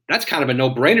like that's kind of a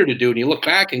no-brainer to do. And you look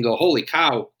back and go, holy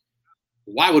cow,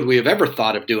 why would we have ever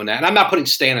thought of doing that? And I'm not putting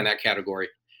Stan in that category.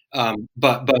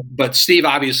 But Steve,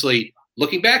 obviously,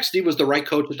 looking back, Steve was the right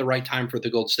coach at the right time for the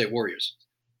Golden State Warriors.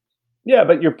 Yeah,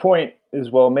 but your point is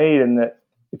well made in that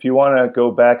if you want to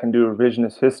go back and do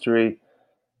revisionist history,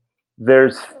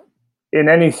 there's in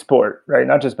any sport, right,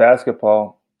 not just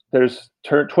basketball,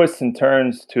 twists and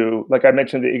turns to, like I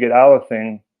mentioned, the Iguodala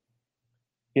thing.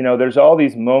 There's all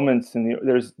these moments, and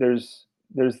there's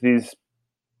these.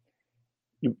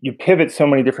 You pivot so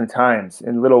many different times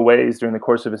in little ways during the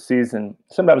course of a season,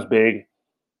 sometimes big,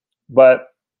 but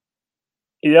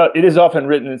it is often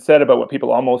written and said about what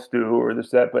people almost do or this,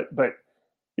 that, but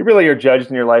you really are judged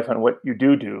in your life on what you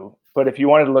do. But if you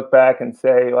wanted to look back and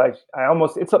say, like,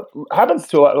 happens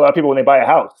to a lot of people when they buy a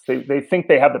house. They think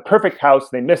they have the perfect house,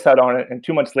 they miss out on it, and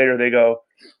 2 months later they go,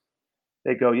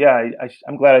 yeah,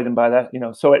 I'm glad I didn't buy that.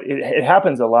 So it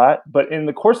happens a lot. But in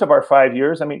the course of our 5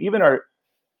 years, I mean, even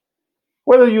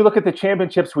whether you look at the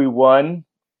championships we won,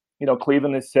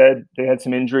 Cleveland has said they had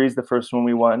some injuries the first one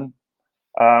we won.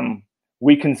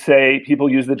 We can say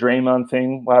people use the Draymond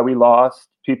thing why we lost.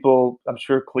 I'm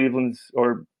sure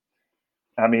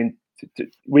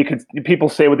people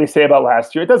say what they say about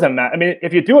last year. It doesn't matter. I mean,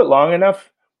 if you do it long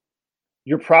enough,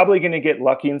 you're probably going to get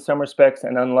lucky in some respects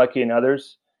and unlucky in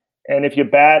others. And if you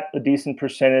bat a decent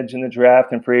percentage in the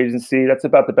draft and free agency, that's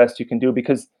about the best you can do,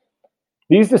 because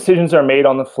these decisions are made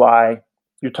on the fly.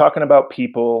 You're talking about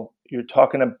people. You're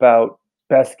talking about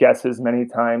best guesses many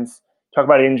times. Talk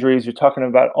about injuries. You're talking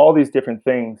about all these different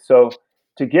things. So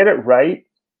to get it right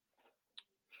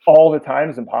all the time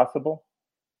is impossible.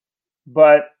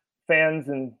 But fans,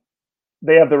 and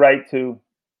they have the right to.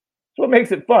 It's what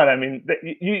makes it fun. I mean,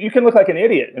 you can look like an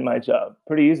idiot in my job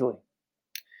pretty easily,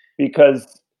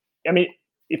 because, I mean,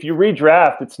 if you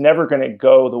redraft, it's never going to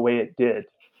go the way it did.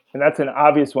 And that's an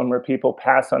obvious one where people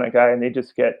pass on a guy and they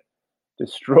just get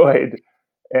destroyed.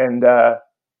 And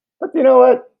but you know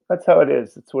what? That's how it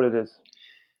is. It's what it is.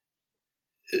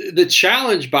 The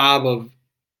challenge, Bob, of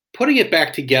putting it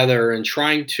back together and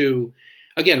trying to,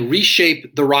 again,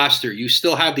 reshape the roster. You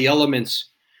still have the elements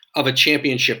of a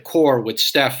championship core with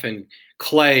Steph and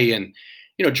Clay and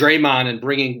Draymond, and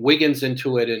bringing Wiggins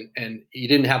into it, and you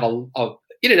didn't have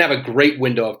a great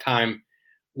window of time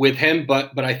with him,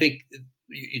 but I think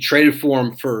you traded for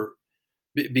him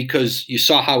because you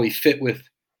saw how he fit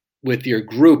with your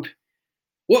group.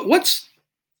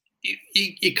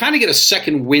 You kind of get a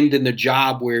second wind in the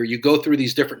job where you go through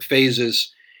these different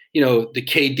phases, the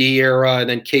KD era, and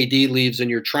then KD leaves and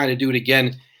you're trying to do it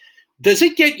again. Does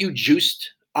it get you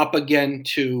juiced up again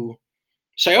to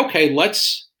say, okay,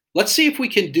 let's see if we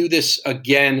can do this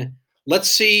again. Let's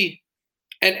see.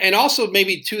 And also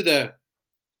maybe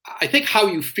I think how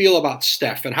you feel about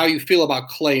Steph and how you feel about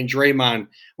Clay and Draymond,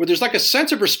 where there's like a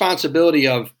sense of responsibility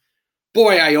of,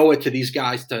 boy, I owe it to these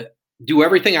guys to do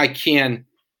everything I can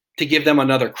to give them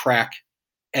another crack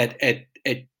at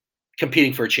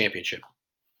competing for a championship.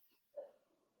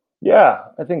 Yeah,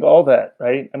 I think all that,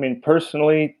 right? I mean,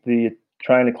 personally, the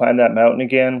trying to climb that mountain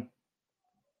again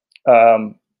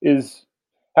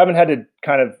haven't had to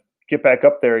kind of get back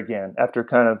up there again after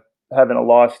kind of having a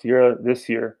lost year this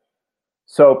year.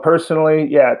 So personally,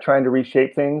 yeah, trying to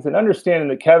reshape things and understanding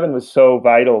that Kevin was so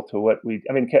vital to what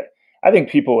I think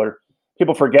people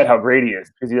forget how great he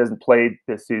is because he hasn't played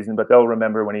this season, but they'll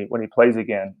remember when he plays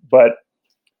again. But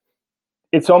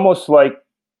it's almost like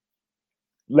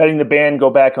letting the band go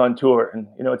back on tour, and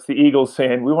it's the Eagles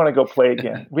saying, we want to go play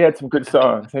again. We had some good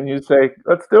songs, and you say,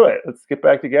 let's do it. Let's get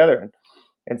back together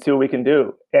and see what we can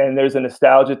do. And there's a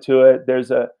nostalgia to it.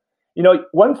 There's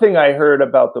one thing I heard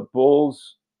about the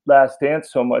Bulls Last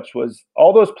Dance so much was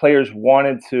all those players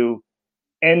wanted to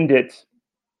end it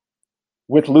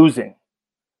with losing.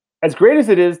 As great as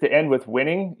it is to end with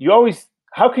winning,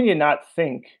 how can you not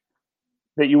think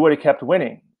that you would have kept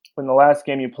winning when the last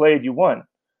game you played, you won?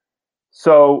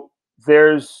 So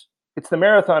it's the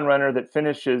marathon runner that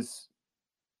finishes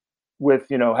with,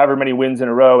 however many wins in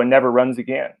a row and never runs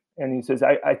again. And he says,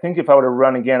 I think if I would have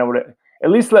run again, I would have at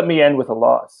least let me end with a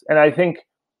loss. And I think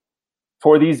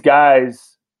for these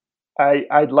guys,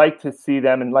 I'd like to see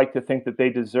them and like to think that they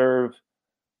deserve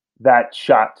that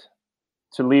shot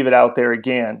to leave it out there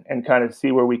again and kind of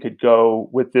see where we could go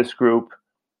with this group.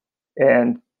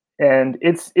 And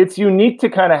it's unique to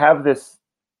kind of have this.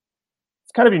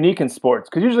 It's kind of unique in sports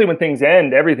because usually when things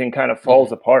end, everything kind of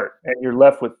falls apart and you're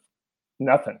left with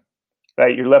nothing,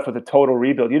 right? You're left with a total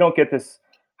rebuild. You don't get this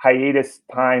hiatus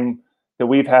time that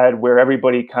we've had where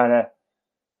everybody I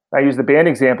use the band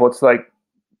example. It's like,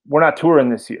 we're not touring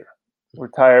this year. We're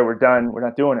tired. We're done. We're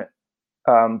not doing it.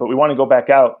 But we want to go back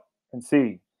out and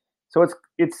see. So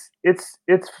it's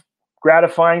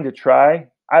gratifying to try.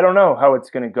 I don't know how it's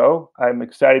going to go. I'm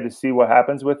excited to see what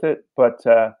happens with it, but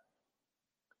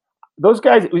those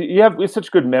guys, we have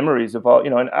such good memories of all,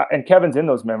 and Kevin's in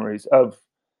those memories of.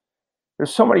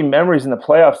 There's so many memories in the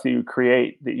playoffs that you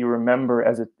create that you remember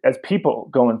as people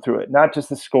going through it, not just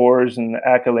the scores and the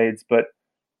accolades, but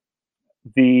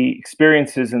the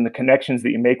experiences and the connections that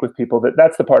you make with people,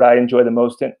 that's the part I enjoy the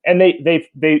most. And they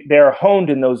are honed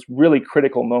in those really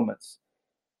critical moments.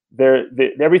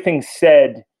 Everything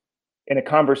said in a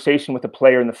conversation with a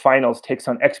player in the finals takes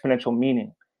on exponential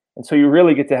meaning. And so you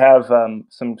really get to have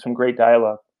some great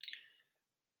dialogue.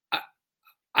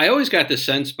 I always got the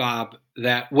sense, Bob,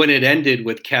 that when it ended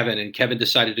with Kevin and Kevin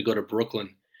decided to go to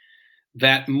Brooklyn,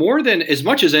 that more than as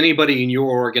much as anybody in your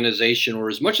organization or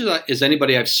as much as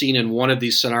anybody I've seen in one of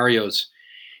these scenarios,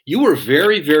 you were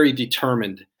very, very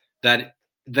determined that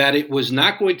it was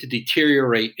not going to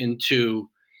deteriorate into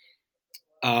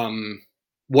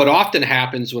what often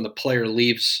happens when the player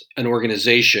leaves an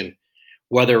organization,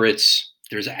 whether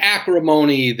there's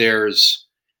acrimony,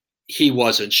 he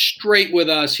wasn't straight with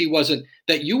us,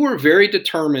 that you were very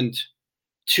determined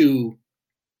to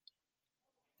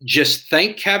just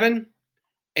thank Kevin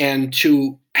and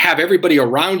to have everybody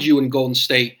around you in Golden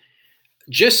State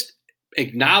just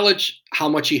acknowledge how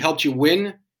much he helped you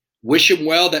win, wish him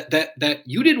well, that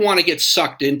you didn't want to get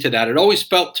sucked into that. It always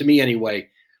felt to me anyway,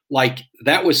 like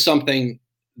that was something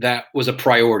that was a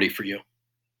priority for you.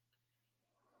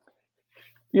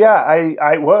 Yeah,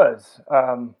 I was.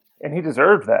 And he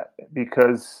deserved that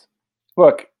because,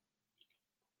 look,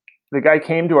 the guy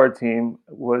came to our team,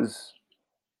 was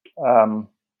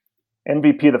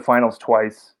MVP of the finals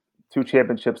twice, 2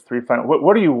 championships, 3 finals.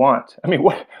 What do you want? I mean,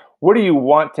 what do you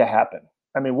want to happen?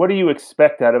 I mean, what do you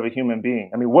expect out of a human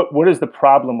being? I mean, what is the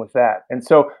problem with that? And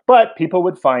so, but people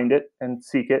would find it and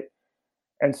seek it.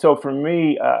 And so for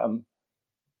me,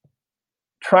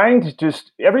 trying to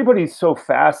everybody's so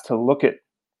fast to look at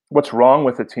what's wrong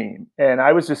with the team. And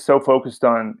I was just so focused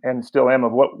on, and still am,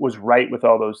 of what was right with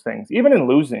all those things. Even in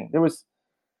losing,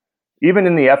 even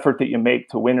in the effort that you make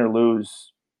to win or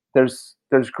lose, there's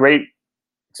great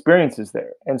experiences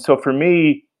there. And so for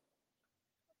me,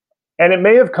 and it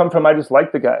may have come from, I just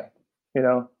like the guy,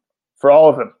 for all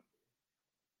of them.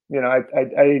 I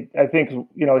think,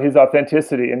 his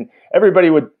authenticity, and everybody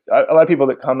a lot of people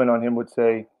that comment on him would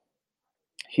say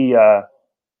he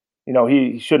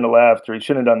shouldn't have left, or he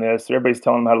shouldn't have done this. Everybody's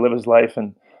telling him how to live his life.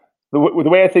 And the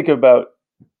way I think about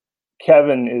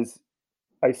Kevin is,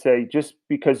 I say, just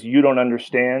because you don't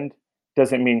understand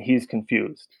doesn't mean he's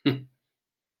confused.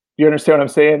 You understand what I'm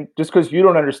saying? Just because you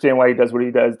don't understand why he does what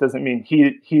he does doesn't mean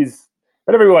he's.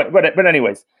 But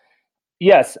anyways,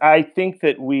 yes, I think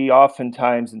that we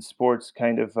oftentimes in sports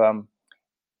kind of,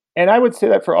 and I would say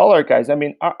that for all our guys. I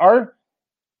mean,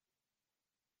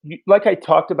 like I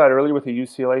talked about earlier with the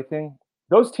UCLA thing,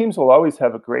 those teams will always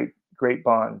have a great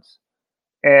bonds,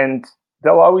 and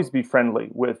they'll always be friendly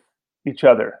with each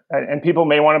other. And people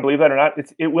may want to believe that or not.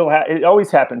 It always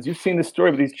happens. You've seen the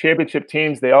story of these championship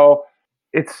teams.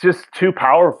 It's just too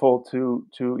powerful to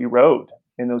erode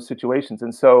in those situations.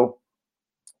 And so,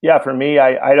 yeah, for me,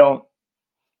 I don't,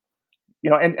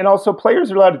 and also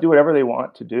players are allowed to do whatever they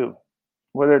want to do,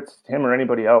 whether it's him or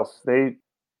anybody else. They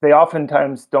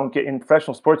oftentimes don't get in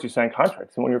professional sports. You sign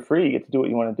contracts, and when you're free, you get to do what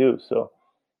you want to do. So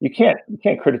you can't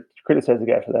criticize the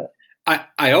guy for that.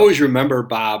 I always remember,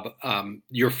 Bob,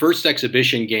 your first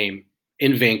exhibition game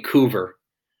in Vancouver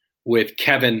with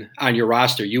Kevin on your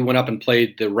roster. You went up and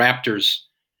played the Raptors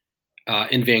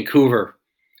in Vancouver,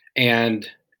 and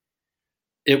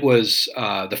it was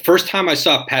the first time I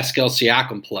saw Pascal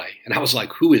Siakam play, and I was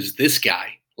like, "Who is this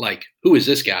guy? Who is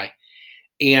this guy?"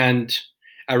 And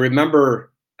I remember.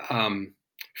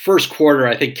 First quarter,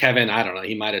 I think Kevin, I don't know,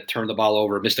 he might have turned the ball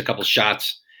over, missed a couple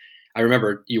shots. I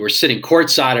remember you were sitting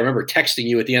courtside. I remember texting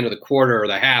you at the end of the quarter or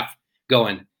the half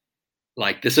going,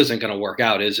 this isn't going to work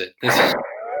out, is it?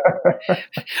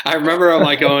 I remember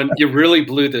I'm going, you really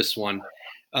blew this one.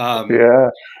 But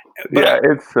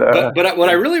what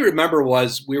I really remember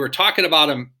was we were talking about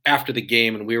him after the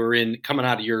game, and we were coming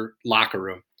out of your locker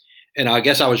room. And I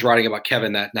guess I was writing about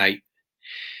Kevin that night.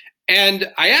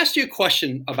 And I asked you a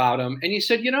question about him, and you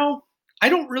said, I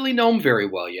don't really know him very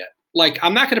well yet.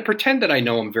 I'm not going to pretend that I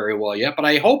know him very well yet, but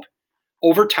I hope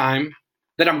over time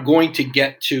that I'm going to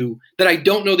get to that I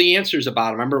don't know the answers about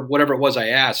him. Remember, whatever it was I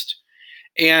asked.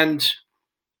 And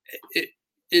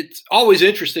it's always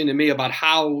interesting to me about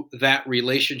how that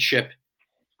relationship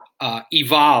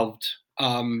evolved,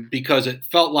 because it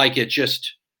felt like it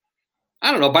just,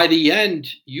 I don't know, by the end,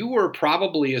 you were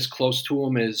probably as close to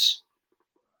him as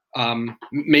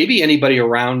maybe anybody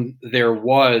around there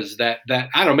was. That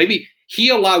I don't know, maybe he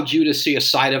allowed you to see a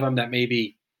side of him that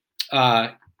maybe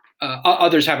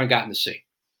others haven't gotten to see.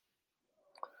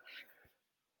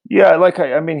 Yeah, my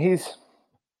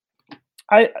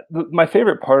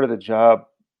favorite part of the job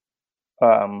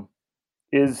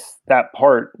is that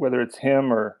part, whether it's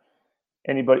him or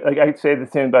anybody. I'd say the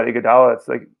same about Iguodala. It's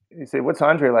he said, "What's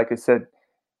Andre like?" I said,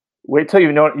 "Wait till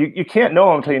you know. You can't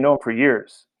know him until you know him for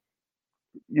years.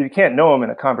 You can't know him in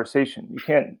a conversation. You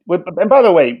can't. And by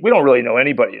the way, we don't really know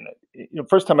anybody in it.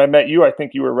 First time I met you, I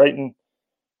think you were writing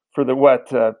for the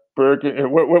Berg.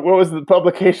 What was the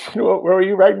publication? What were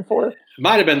you writing for? It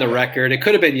might have been the Record. It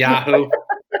could have been Yahoo.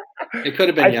 It could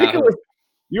have been Yahoo. Think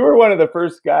you were one of the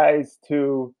first guys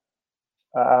to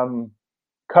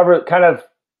cover kind of.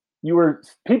 You were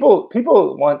people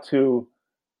want to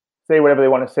say whatever they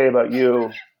want to say about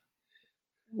you,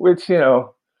 which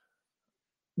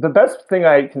the best thing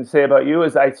I can say about you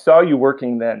is I saw you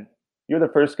working then. You're the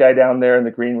first guy down there in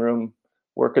the green room,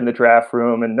 working the draft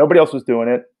room, and nobody else was doing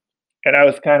it. And I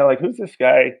was kind of like, who's this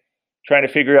guy trying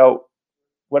to figure out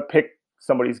what pick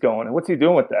somebody's going and what's he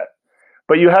doing with that?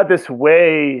 But you had this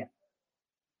way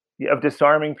of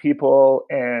disarming people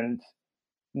and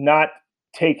not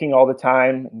taking all the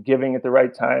time and giving at the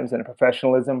right times and a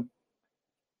professionalism.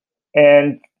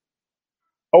 And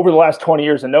over the last 20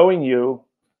 years of knowing you,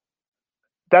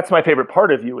 that's my favorite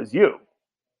part of you is you.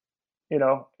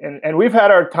 And we've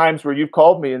had our times where you've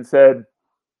called me and said,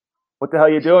 "What the hell are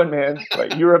you doing, man?"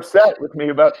 Like, you're upset with me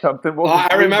about something.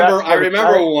 I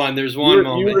remember one. There's one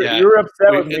moment. You were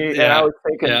upset with me, and I was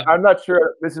thinking, I'm not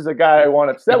sure this is a guy I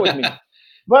want upset with me.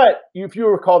 But if you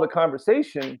recall the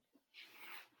conversation,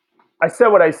 I said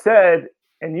what I said,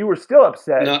 and you were still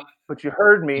upset, but you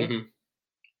heard me,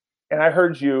 and I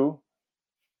heard you,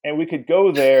 and we could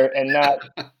go there and not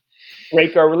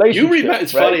break our relationship.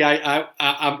 It's funny.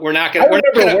 We're not going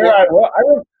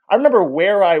to. I remember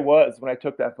where I was when I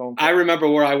took that phone call. I remember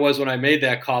where I was when I made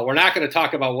that call. We're not going to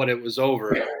talk about what it was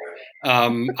over.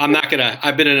 I'm not going to.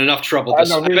 I've been in enough trouble. I've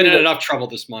been in enough trouble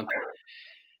this month.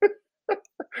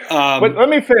 But let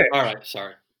me finish. All right,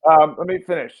 sorry. Let me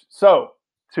finish. So,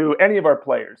 to any of our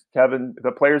players, Kevin,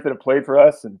 the players that have played for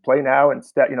us and play now, and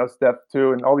Steph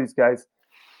too, and all these guys.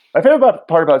 My favorite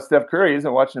part about Steph Curry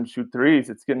isn't watching him shoot threes.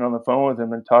 It's getting on the phone with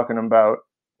him and talking about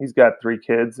he's got 3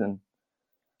 kids. And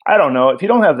I don't know. If you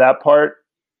don't have that part,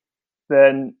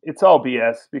 then it's all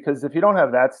BS. Because if you don't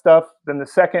have that stuff, then the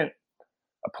second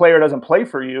a player doesn't play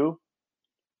for you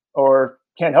or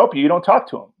can't help you, you don't talk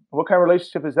to him. What kind of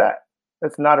relationship is that?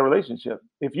 That's not a relationship.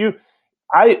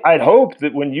 I'd hope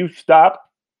that when you stop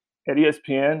at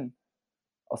ESPN,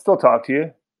 I'll still talk to you.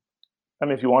 I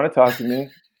mean, if you want to talk to me,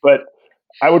 but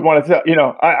I would want to tell,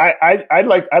 I'd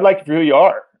like for who you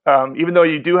are, even though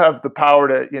you do have the power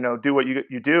to, do what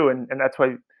you do. And that's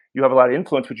why you have a lot of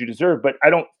influence, which you deserve. But I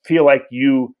don't feel like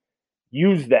you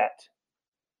use that.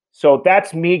 So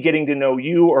that's me getting to know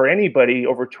you or anybody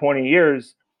over 20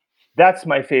 years. That's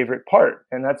my favorite part.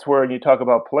 And that's where when you talk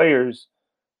about players,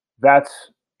 I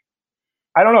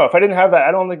don't know. If I didn't have that,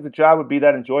 I don't think the job would be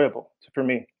that enjoyable for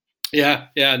me. Yeah.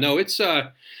 No, it's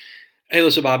hey,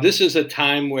 listen, Bob, this is a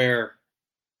time where,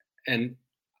 and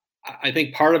I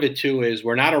think part of it too is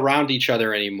we're not around each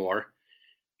other anymore.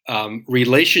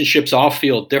 Relationships all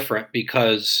feel different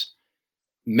because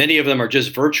many of them are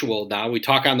just virtual now. We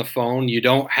talk on the phone. You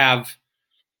don't have,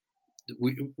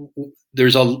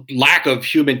 there's a lack of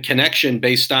human connection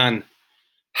based on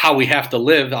how we have to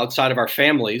live outside of our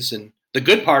families. And the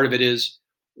good part of it is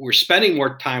we're spending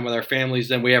more time with our families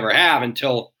than we ever have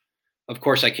until, of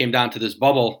course, I came down to this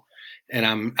bubble.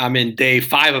 And I'm in day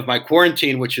 5 of my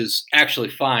quarantine, which is actually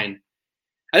fine.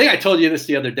 I think I told you this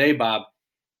the other day, Bob.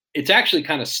 It's actually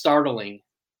kind of startling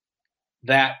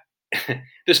that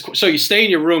so you stay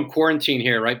in your room quarantine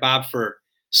here, right, Bob, for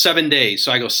 7 days.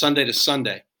 So I go Sunday to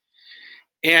Sunday.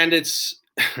 And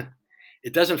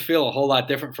it doesn't feel a whole lot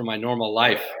different from my normal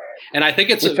life. And I think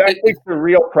it's a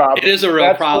real problem. It is a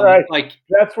real problem.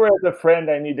 That's where as a friend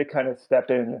I need to kind of step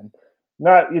in and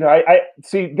not, I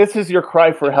see this is your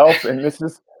cry for help. And this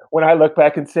is when I look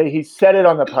back and say, he said it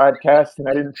on the podcast and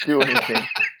I didn't do anything.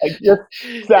 I just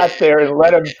sat there and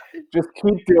let him just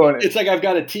keep doing it. It's like I've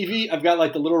got a TV. I've got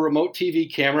like the little remote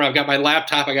TV camera. I've got my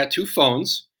laptop. I got 2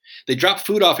 phones. They drop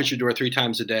food off at your door 3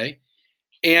 times a day.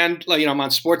 And I'm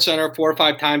on SportsCenter 4 or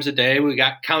 5 times a day. We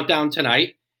got Countdown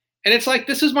tonight. And it's like,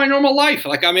 this is my normal life.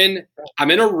 Like I'm in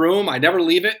a room. I never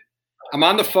leave it. I'm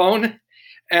on the phone.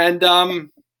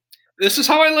 And this is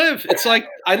how I live. It's like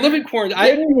I live in quarantine.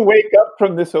 When you wake up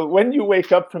from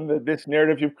this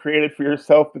narrative you've created for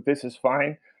yourself that this is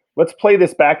fine, let's play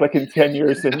this back like in 10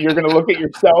 years and you're going to look at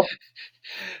yourself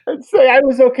and say, I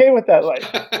was okay with that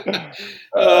life.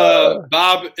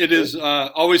 Bob, it is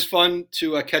always fun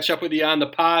to catch up with you on the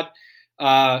pod.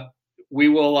 We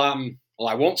will,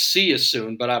 I won't see you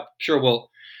soon, but I'm sure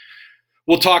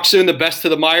we'll talk soon. The best to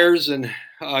the Myers and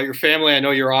your family. I know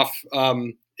you're off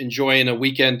enjoying a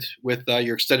weekend with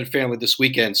your extended family this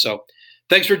weekend. So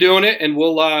thanks for doing it, and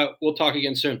we'll talk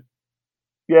again soon.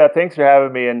 Yeah, thanks for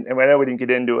having me. And I know we didn't get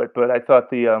into it, but I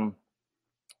thought the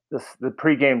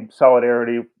pregame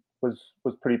solidarity was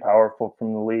pretty powerful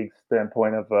from the league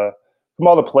standpoint of from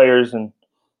all the players, and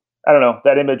I don't know,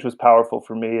 that image was powerful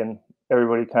for me, and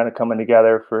everybody kind of coming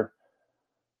together for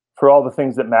all the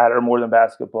things that matter more than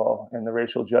basketball and the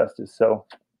racial justice. So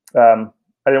I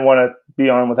didn't want to be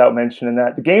on without mentioning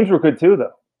that. The games were good too,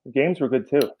 though. The games were good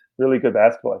too. Really good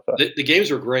basketball, I thought. The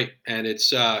games were great, and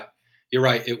it's you're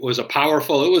right. It was a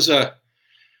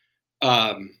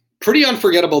pretty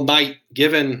unforgettable night,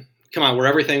 given where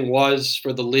everything was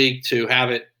for the league to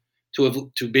have it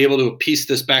to be able to piece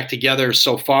this back together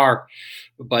so far.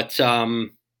 But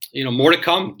more to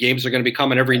come. Games are going to be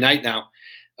coming every night now.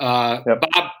 Yep.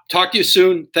 Bob, talk to you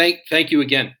soon. Thank you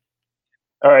again.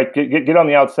 All right, get on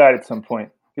the outside at some point.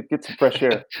 Get some fresh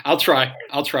air. I'll try.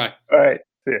 All right,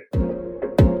 see you.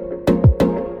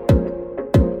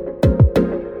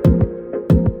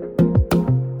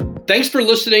 Thanks for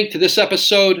listening to this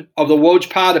episode of the Woj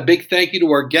Pod. A big thank you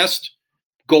to our guest,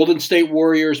 Golden State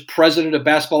Warriors President of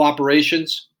Basketball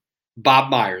Operations, Bob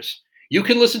Myers. You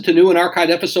can listen to new and archived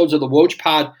episodes of the Woj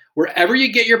Pod wherever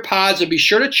you get your pods, and be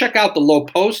sure to check out the Low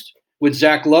Post with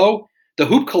Zach Lowe, the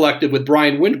Hoop Collective with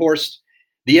Brian Windhorst,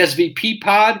 the SVP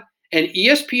Pod, and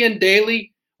ESPN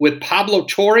Daily with Pablo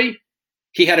Torre.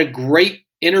 He had a great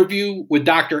interview with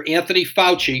Dr. Anthony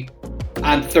Fauci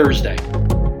on Thursday.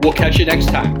 We'll catch you next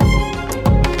time.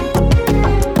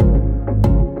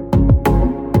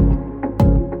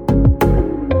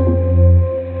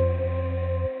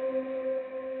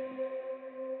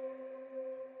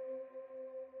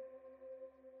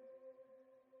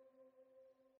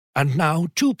 And now,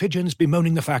 two pigeons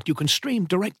bemoaning the fact you can stream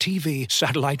DirecTV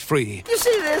satellite-free. You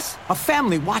see this? A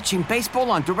family watching baseball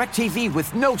on DirecTV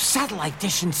with no satellite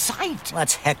dish in sight.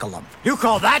 Let's heckle them. You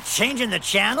call that changing the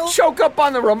channel? Choke up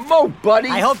on the remote, buddy.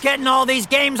 I hope getting all these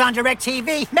games on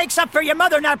DirecTV makes up for your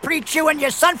mother not pre-chewing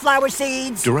your sunflower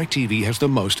seeds. DirecTV has the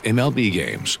most MLB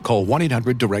games. Call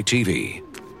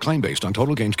 1-800-DirecTV. Claim based on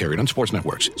total games carried on sports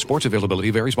networks. Sports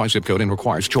availability varies by zip code and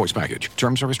requires choice package.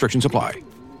 Terms and restrictions apply.